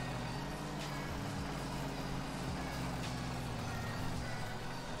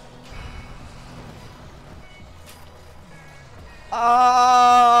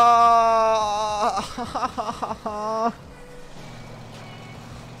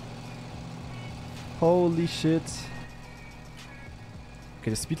 Holy shit.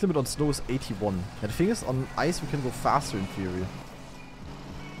 Okay, the speed limit on snow is 81. And the thing is, on ice we can go faster in theory.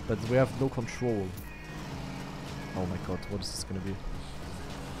 But we have no control. Oh my god, what is this gonna be?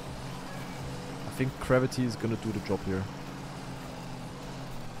 I think gravity is gonna do the job here.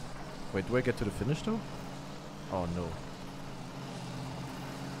 Wait, do I get to the finish though? Oh no.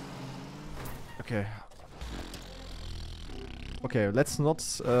 Okay. Okay, let's not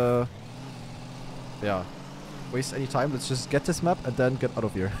yeah, waste any time. Let's just get this map and then get out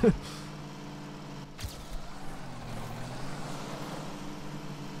of here.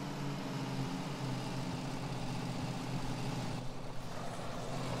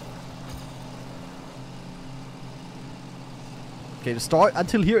 Okay, the start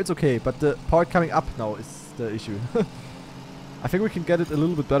until here it's okay, but the part coming up now is the issue. I think we can get it a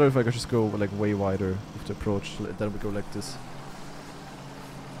little bit better if I could just go like way wider with the approach. Then we go like this.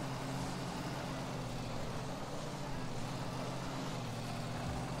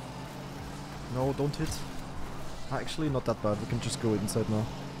 No, don't hit. Actually, not that bad. We can just go inside now.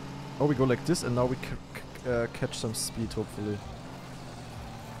 Oh, we go like this, and now we catch some speed, hopefully.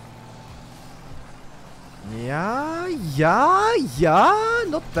 Yeah, yeah, yeah.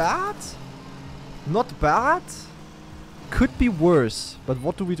 Not bad. Not bad. could be worse. But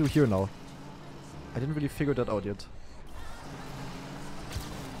what do we do here now? I didn't really figure that out yet.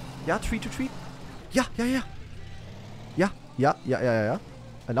 Ja, tree to tree. Ja, ja, ja. Ja, ja, ja, ja, ja, ja.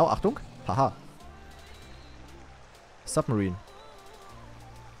 And now, Achtung. Haha. Submarine.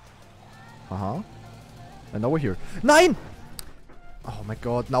 Haha. And now we're here. Nein! Oh my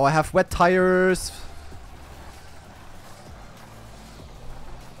god, now I have wet tires.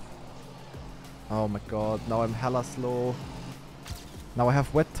 Oh my god, now I'm hella slow. Now I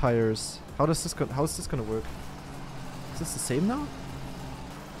have wet tires. How is this gonna work? Is this the same now?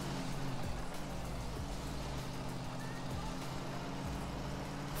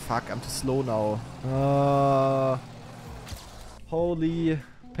 Fuck, I'm too slow now. Holy.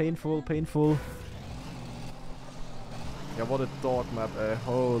 Painful, painful. Yeah, what a dog map,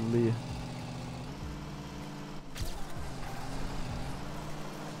 holy.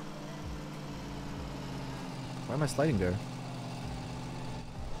 Why am I sliding there?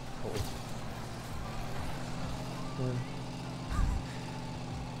 Oh.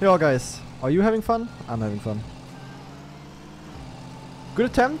 Yeah, guys. Are you having fun? I'm having fun. Good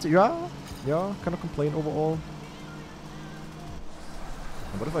attempt, yeah. Yeah, cannot complain overall.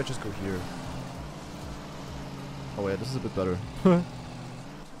 And what if I just go here? Oh yeah, this is a bit better.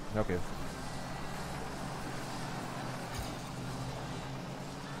 Okay.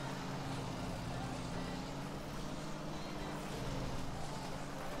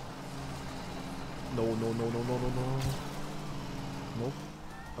 No, no, no, no, no, no, no. Nope.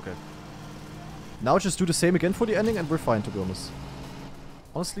 Okay. Now just do the same again for the ending and we're fine, to be honest.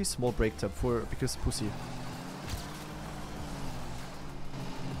 Honestly, small break tab because pussy.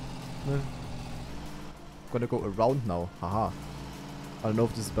 No. Gonna go around now. Haha. I don't know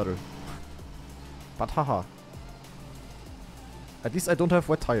if this is better. But haha. At least I don't have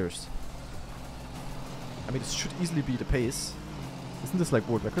wet tires. I mean, this should easily be the pace. Isn't this like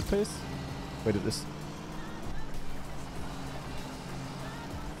world record pace? Wait, it is.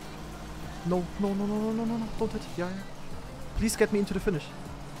 No, no, no, no, no, no, no, no. Don't hit. Yeah, yeah. Please get me into the finish.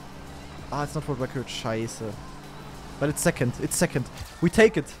 Ah, it's not world record. Scheiße. But it's second. It's second. We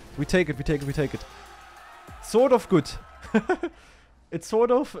take it. We take it. We take it. We take it. Sort of good. It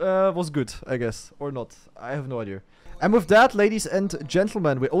sort of was good, I guess. Or not. I have no idea. And with that, ladies and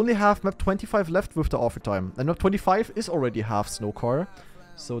gentlemen, we only have map 25 left with the offer time. And map 25 is already half SnowCar.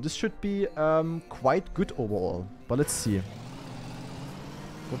 So this should be quite good overall. But let's see.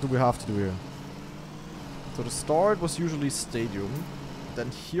 What do we have to do here? So the start was usually Stadium.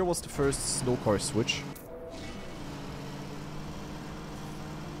 Then here was the first SnowCar switch.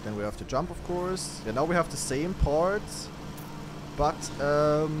 Then we have to jump, of course. Yeah, now we have the same part, but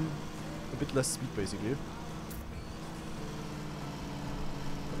a bit less speed, basically.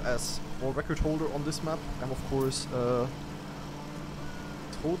 But as world record holder on this map, I'm of course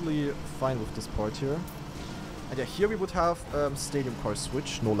totally fine with this part here. And yeah, here we would have stadium car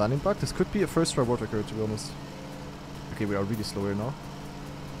switch, no landing bug. This could be a first try world record, to be honest. Okay, we are really slow here now.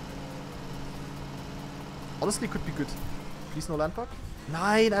 Honestly, could be good. Please no land bug.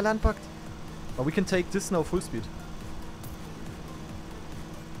 Nein, I land bugged. But we can take this now full speed.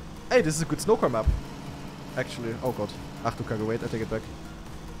 Hey, this is a good SnowCar map. Actually, oh god. Achtung, Kage, wait, I take it back.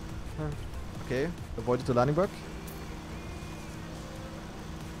 Okay, avoided the landing bug.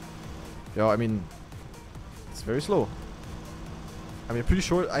 Yeah, I mean, it's very slow. I mean, I'm pretty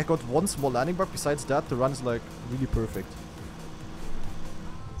sure I got one small landing bug. Besides that, the run is like really perfect.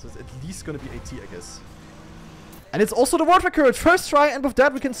 So it's at least gonna be AT, I guess. And it's also the world record. First try, and with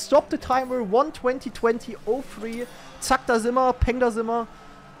that we can stop the timer. 1:20:20:03. Zack, da sind wir. Peng, da sind wir.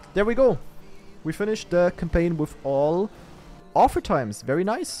 There we go. We finished the campaign with all offer times. Very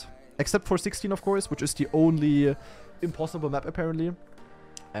nice. Except for 16, of course, which is the only impossible map, apparently.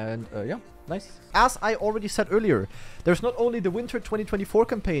 And yeah, nice. As I already said earlier, there's not only the Winter 2024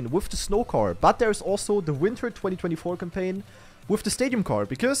 campaign with the SnowCar, but there's also the Winter 2024 campaign with the Stadium Car.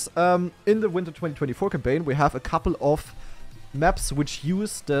 Because in the Winter 2024 campaign, we have a couple of maps which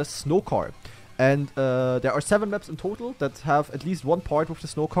use the SnowCar. And there are 7 maps in total that have at least one part with the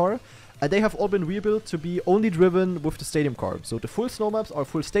SnowCar. And they have all been rebuilt to be only driven with the Stadium Car. So the full snow maps are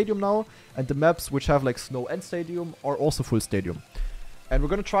full Stadium now. And the maps which have like snow and Stadium are also full Stadium. And we're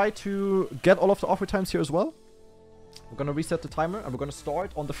gonna try to get all of the offer times here as well. We're gonna reset the timer and we're gonna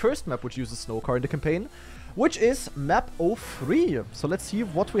start on the first map which uses SnowCar in the campaign, which is map 03. So let's see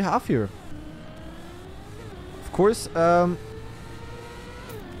what we have here. Of course,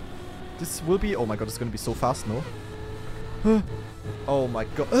 this will be... Oh my god, it's gonna be so fast, no? Oh my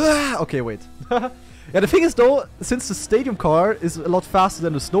god. Okay, wait. Yeah, the thing is though, since the Stadium Car is a lot faster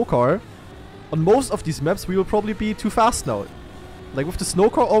than the SnowCar, On most of these maps, we will probably be too fast now. Like with the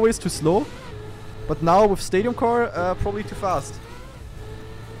SnowCar, always too slow. But now with Stadium Car, probably too fast.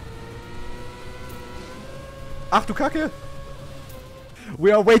 Ach du Kacke!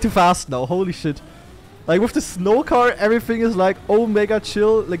 We are way too fast now, holy shit. Like with the SnowCar, everything is like, oh mega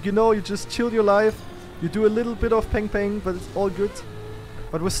chill. Like, you know, you just chill your life. You do a little bit of peng peng, but it's all good.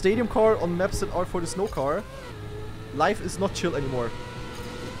 But with Stadium Car on maps that are for the SnowCar, life is not chill anymore.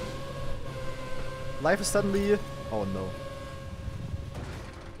 Life is suddenly... Oh no.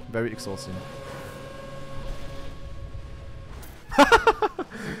 Very exhausting.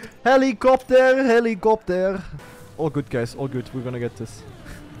 Helicopter! Helicopter! All good, guys. All good. We're gonna get this.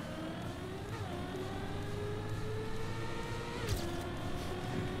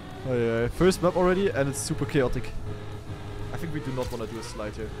 Oh yeah. First map already, and it's super chaotic. I think we do not want to do a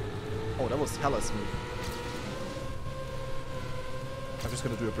slide here. Oh, that was hella smooth. I'm just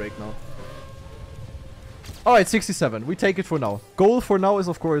gonna do a break now. Alright, 67. We take it for now. Goal for now is,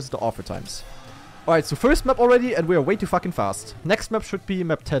 of course, the offer times. Alright, so first map already, and we are way too fucking fast. Next map should be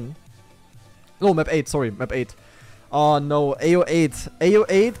map 10. No, map 8. Sorry, map 8. Oh, no. AO8.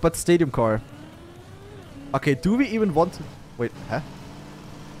 AO8, but Stadium Car. Okay, do we even want to... Wait, huh?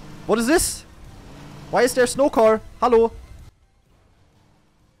 What is this? Why is there SnowCar? Hello?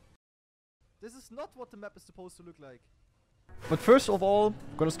 This is not what the map is supposed to look like. But first of all,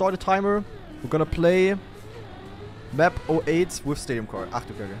 I'm gonna start a timer. We're gonna play... Map 08 with Stadium Car. Ach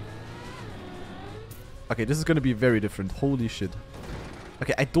du Kacke. Okay, this is gonna be very different. Holy shit.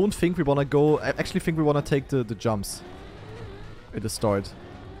 Okay, I don't think we wanna go... I actually think we wanna take the jumps. At the start.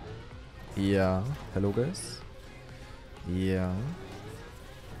 Yeah. Hello, guys. Yeah.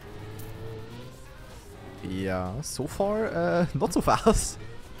 Yeah. So far, not so fast.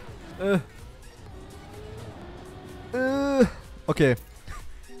 Okay.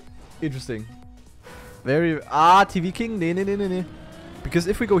 Interesting. Very... Ah, TV King? Nee, nee, nee, nee, nee. Because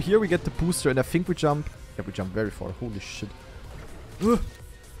if we go here, we get the booster, and I think we jump... Yeah, we jump very far. Holy shit.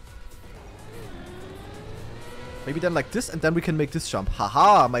 Maybe then like this, and then we can make this jump.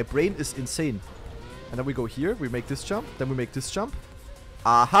 Haha, my brain is insane. And then we go here, we make this jump, then we make this jump.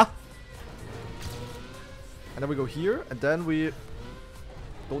 Aha! And then we go here, and then we...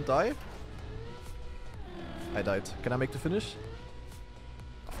 Don't die. I died. Can I make the finish?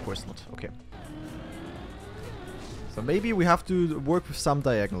 Of course not. Okay. So maybe we have to work with some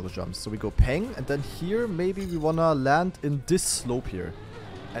diagonal jumps. So we go peng, and then here maybe we wanna land in this slope here.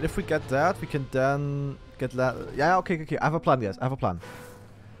 And if we get that, we can then get yeah, okay, okay, I have a plan, yes, I have a plan.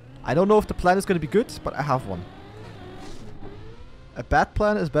 I don't know if the plan is gonna be good, but I have one. A bad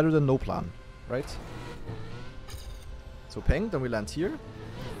plan is better than no plan, right? So peng, then we land here.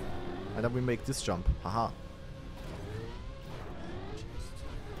 And then we make this jump. Haha.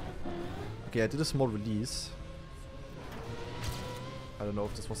 Okay, I did a small release. I don't know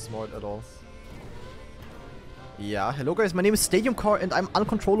if this was smart at all. Yeah, hello guys, my name is Stadium Car and I'm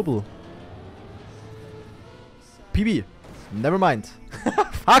uncontrollable. PB. Never mind.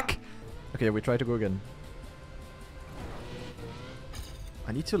 Fuck! Okay, we try to go again.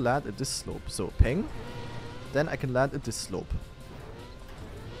 I need to land at this slope. So, peng. Then I can land at this slope.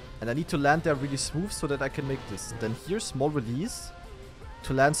 And I need to land there really smooth so that I can make this. Then here, small release.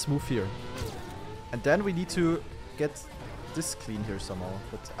 To land smooth here. And then we need to get this clean here somehow.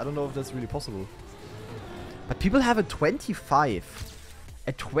 But I don't know if that's really possible. But people have a 25.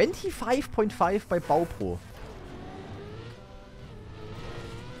 A 25.5 by Baupro.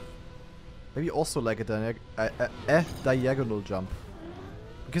 Maybe also like a diagonal jump.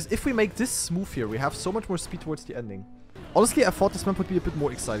 Because if we make this smooth here, we have so much more speed towards the ending. Honestly, I thought this map would be a bit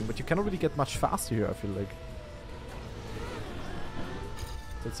more exciting, but you cannot really get much faster here, I feel like.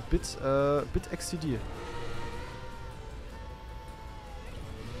 That's a bit XCD.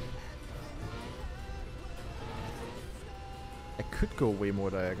 I could go way more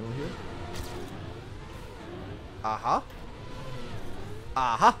diagonal here. Aha.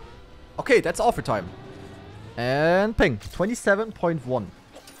 Aha. Okay, that's offer time. And ping. 27.1.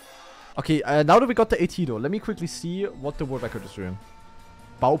 Okay, now that we got the AT though, let me quickly see what the world record is doing.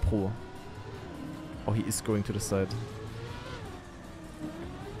 Baupro. Oh, he is going to the side.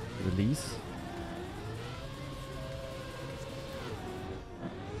 Release.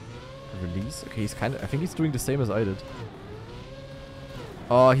 Release. Okay, he's kind of... I think he's doing the same as I did.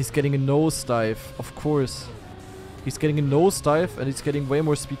 Oh, he's getting a nosedive. Of course. He's getting a nosedive and he's getting way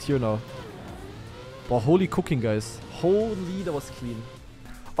more speed here now. Wow, holy cooking, guys. Holy, that was clean.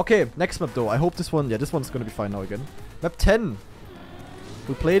 Okay, next map though. I hope this one... Yeah, this one's gonna be fine now again. Map 10.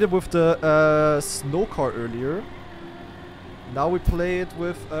 We played it with the SnowCar earlier. Now we play it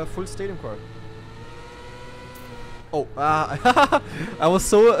with full Stadium Car. Oh, I was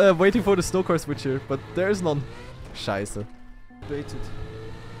so waiting for the SnowCar switch here, but there is none. Scheiße. Baited.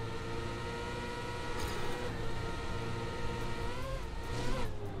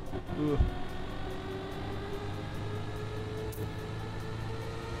 Ugh.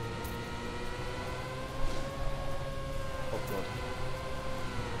 Oh god.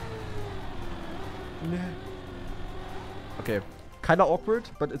 Nah. Okay, kinda awkward,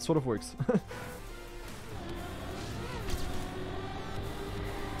 but it sort of works.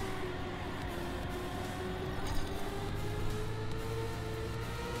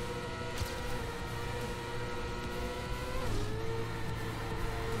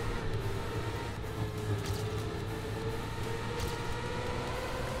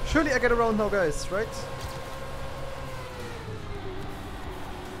 Surely I get around now, guys, right?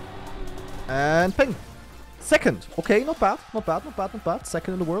 And ping! Second! Okay, not bad, not bad, not bad, not bad.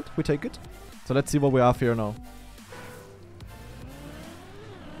 Second in the world, we take it. So let's see what we have here now.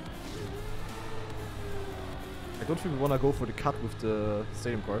 I don't think we wanna go for the cut with the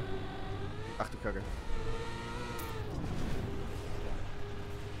stadium car. Ach du Kacke.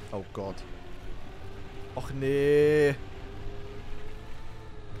 Oh god. Och nee.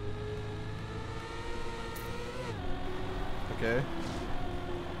 Okay.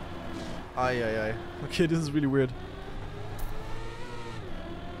 Ay, ay, ay. Okay, this is really weird.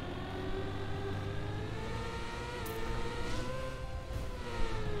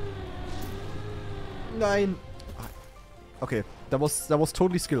 Nein. Okay, that was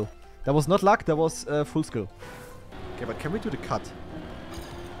totally skill. That was not luck, that was full skill. Okay, but can we do the cut?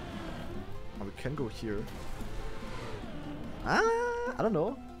 Oh, we can go here. I don't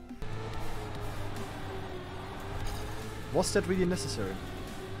know. Was that really necessary?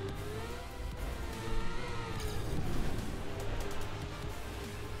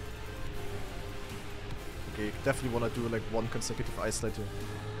 Okay, definitely wanna do like one consecutive ice slide here.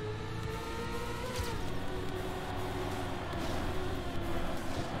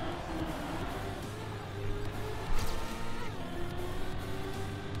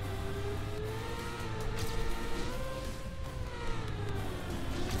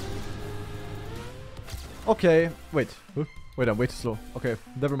 Okay, wait. Huh? Wait, I'm way too slow. Okay,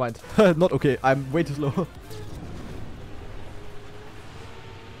 never mind. Not okay, I'm way too slow.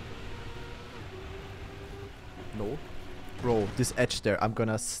 No. Bro, this edge there, I'm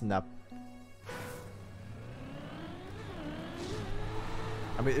gonna snap.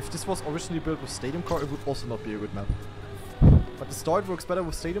 I mean, if this was originally built with Stadium Car, it would also not be a good map. But the start works better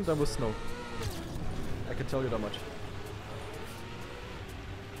with Stadium than with Snow. I can tell you that much.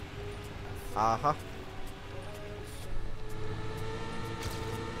 Aha.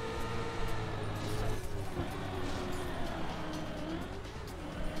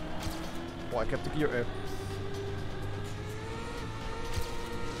 Oh, I kept the gear air.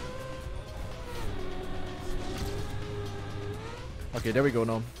 Okay, there we go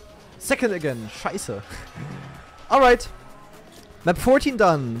now. Second again. Scheiße. Alright. Map 14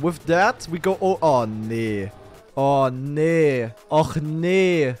 done. With that, we go... Oh, nee. Oh, nee. Och,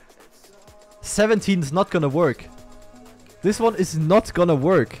 nee. 17 is not gonna work. This one is not gonna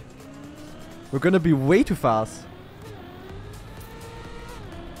work. We're gonna be way too fast.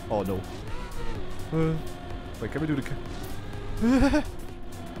 Oh, no. Wait, can we do the cut?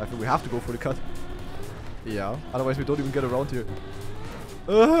 I think we have to go for the cut. Yeah, otherwise we don't even get around here.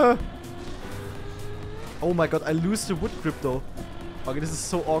 Oh my god, I lose the wood grip though. Okay, this is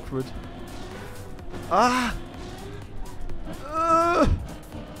so awkward. Ah!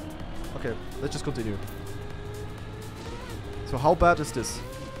 Okay, let's just continue. So how bad is this?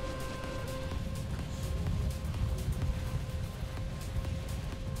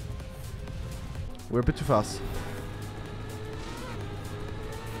 We're a bit too fast.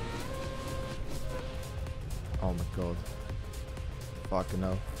 Oh my god. Fucking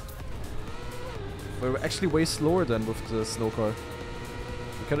hell. We're actually way slower than with the SnowCar.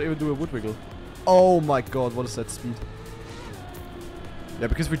 We cannot even do a wood wiggle. Oh my god, what is that speed? Yeah,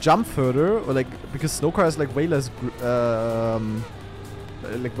 because we jump further, or like, because SnowCar has like way less,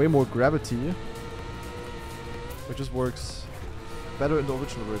 like way more gravity. It just works better in the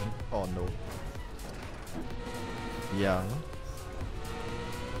original version. Oh no. Yeah.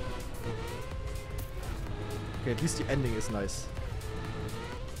 Okay, at least the ending is nice.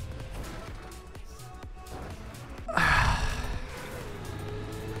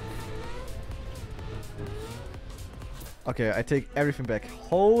 Okay, I take everything back.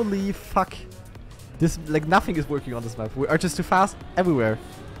 Holy fuck. This, like, nothing is working on this map. We are just too fast everywhere.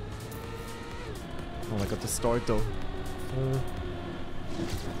 Oh my god, the start though.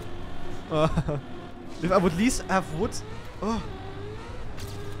 If I would at least have wood. Oh.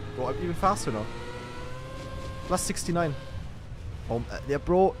 Bro, I'm even faster now. Plus 69. Oh, yeah,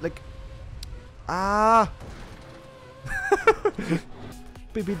 bro, like. Ah!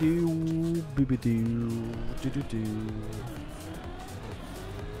 Bibi-doo, bibi-doo, doo-doo-doo.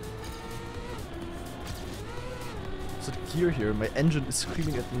 So the gear here, my engine is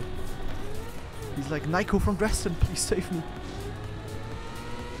screaming at me. He's like, Nico from Dresden, please save me.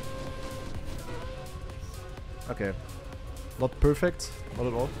 Okay. Not perfect, not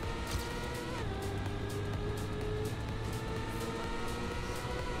at all.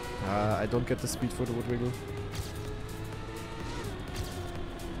 I don't get the speed for the wood wiggle.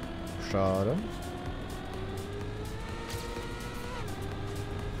 Schade.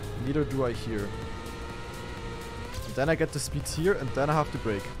 Neither do I here. And then I get the speed here, and then I have to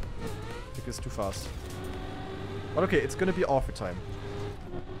brake. Because it's too fast. But okay, it's gonna be offer time.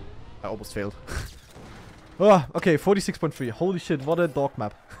 I almost failed. Ah, okay, 46.3. Holy shit, what a dog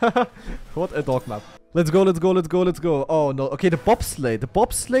map. What a dog map. Let's go, let's go, let's go, let's go. Oh no, okay, the bobsleigh. The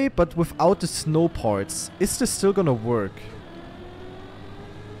bobsleigh, but without the snow parts. Is this still gonna work?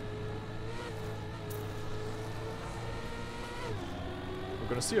 We're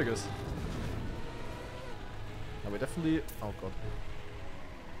gonna see, I guess. No, we definitely... Oh god.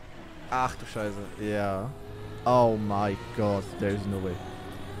 Ach du Scheiße. Yeah. Oh my god, there's no way.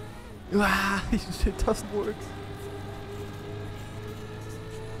 Ah, it doesn't work.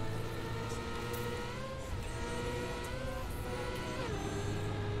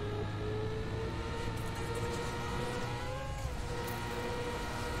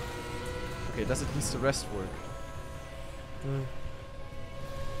 Okay, does at least the rest work?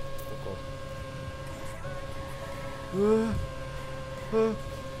 Oh god.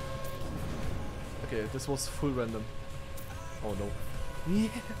 Okay, this was full random. Oh no. Yeah.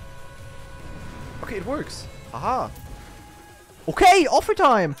 Okay, it works. Aha. Okay, offer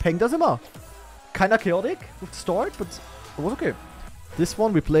time. Peng das immer. Kinda chaotic with the start, but it was okay. This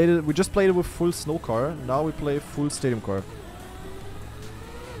one we played it. We just played it with full SnowCar. Now we play full Stadium Car.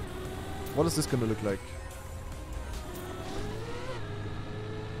 What is this gonna look like?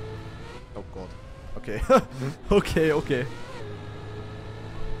 Oh god. Okay. Okay, okay.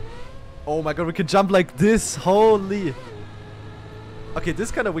 Oh my god, we can jump like this. Holy. Okay, this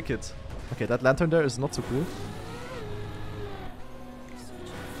is kind of wicked. Okay, that lantern there is not so cool.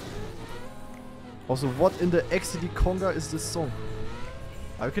 Also, what in the XCD Conga is this song?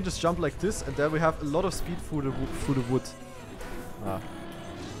 We can just jump like this, and then we have a lot of speed through the wood. Ah.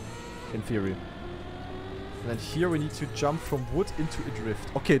 In theory. And then here we need to jump from wood into a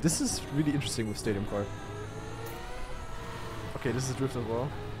drift. Okay, this is really interesting with Stadium Car. Okay, this is drift as well.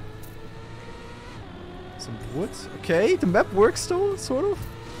 Some wood. Okay, the map works though, sort of.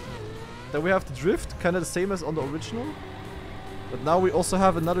 Then we have the drift, kind of the same as on the original. But now we also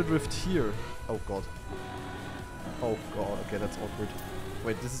have another drift here. Oh god. Oh god, okay, that's awkward.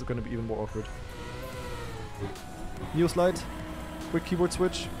 Wait, this is gonna be even more awkward. Neo slide. Quick keyboard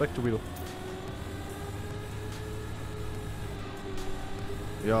switch, back to wheel.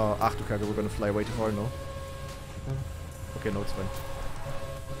 Yeah, ach du Kacke, we're gonna fly way too far, no? Okay, no, it's fine.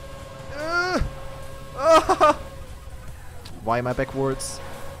 Why am I backwards?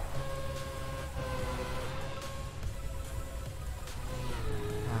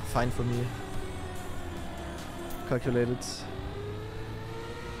 Fine for me. Calculated.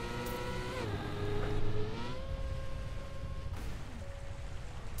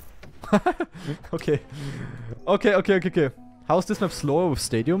 Okay. Okay. How is this map slower with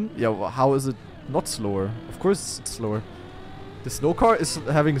Stadium? Yeah, well, how is it not slower? Of course it's slower. The SnowCar is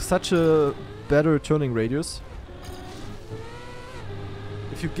having such a better turning radius.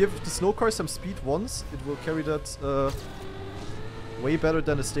 If you give the SnowCar some speed once, it will carry that way better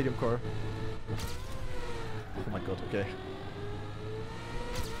than a Stadium Car. Oh my god, okay.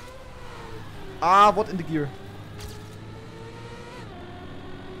 Ah, what in the gear?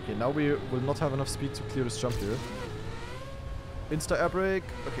 Okay, now we will not have enough speed to clear this jump here. Insta air brake.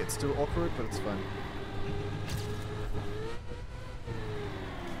 Okay, it's still awkward, but it's fine.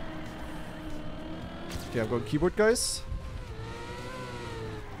 Okay, I'm going keyboard, guys.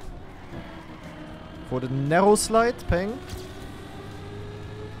 For the narrow slide, peng.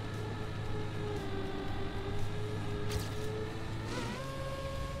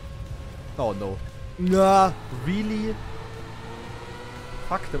 Oh no. Nah, really?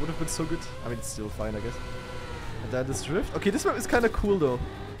 Fuck, that would have been so good. I mean, it's still fine, I guess. And then this drift. Okay, this map is kind of cool though.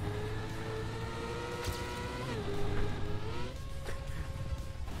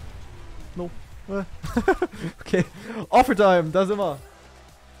 No. Okay. Offer time, da sind wir.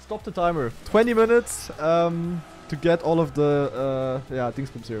 stop the timer. 20 minutes to get all of the yeah,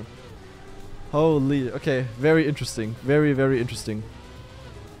 dingsbums here. Holy, okay, very interesting. Very, very interesting.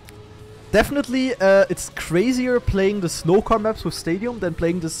 Definitely, it's crazier playing the SnowCar maps with Stadium than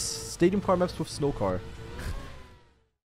playing the Stadium car maps with SnowCar.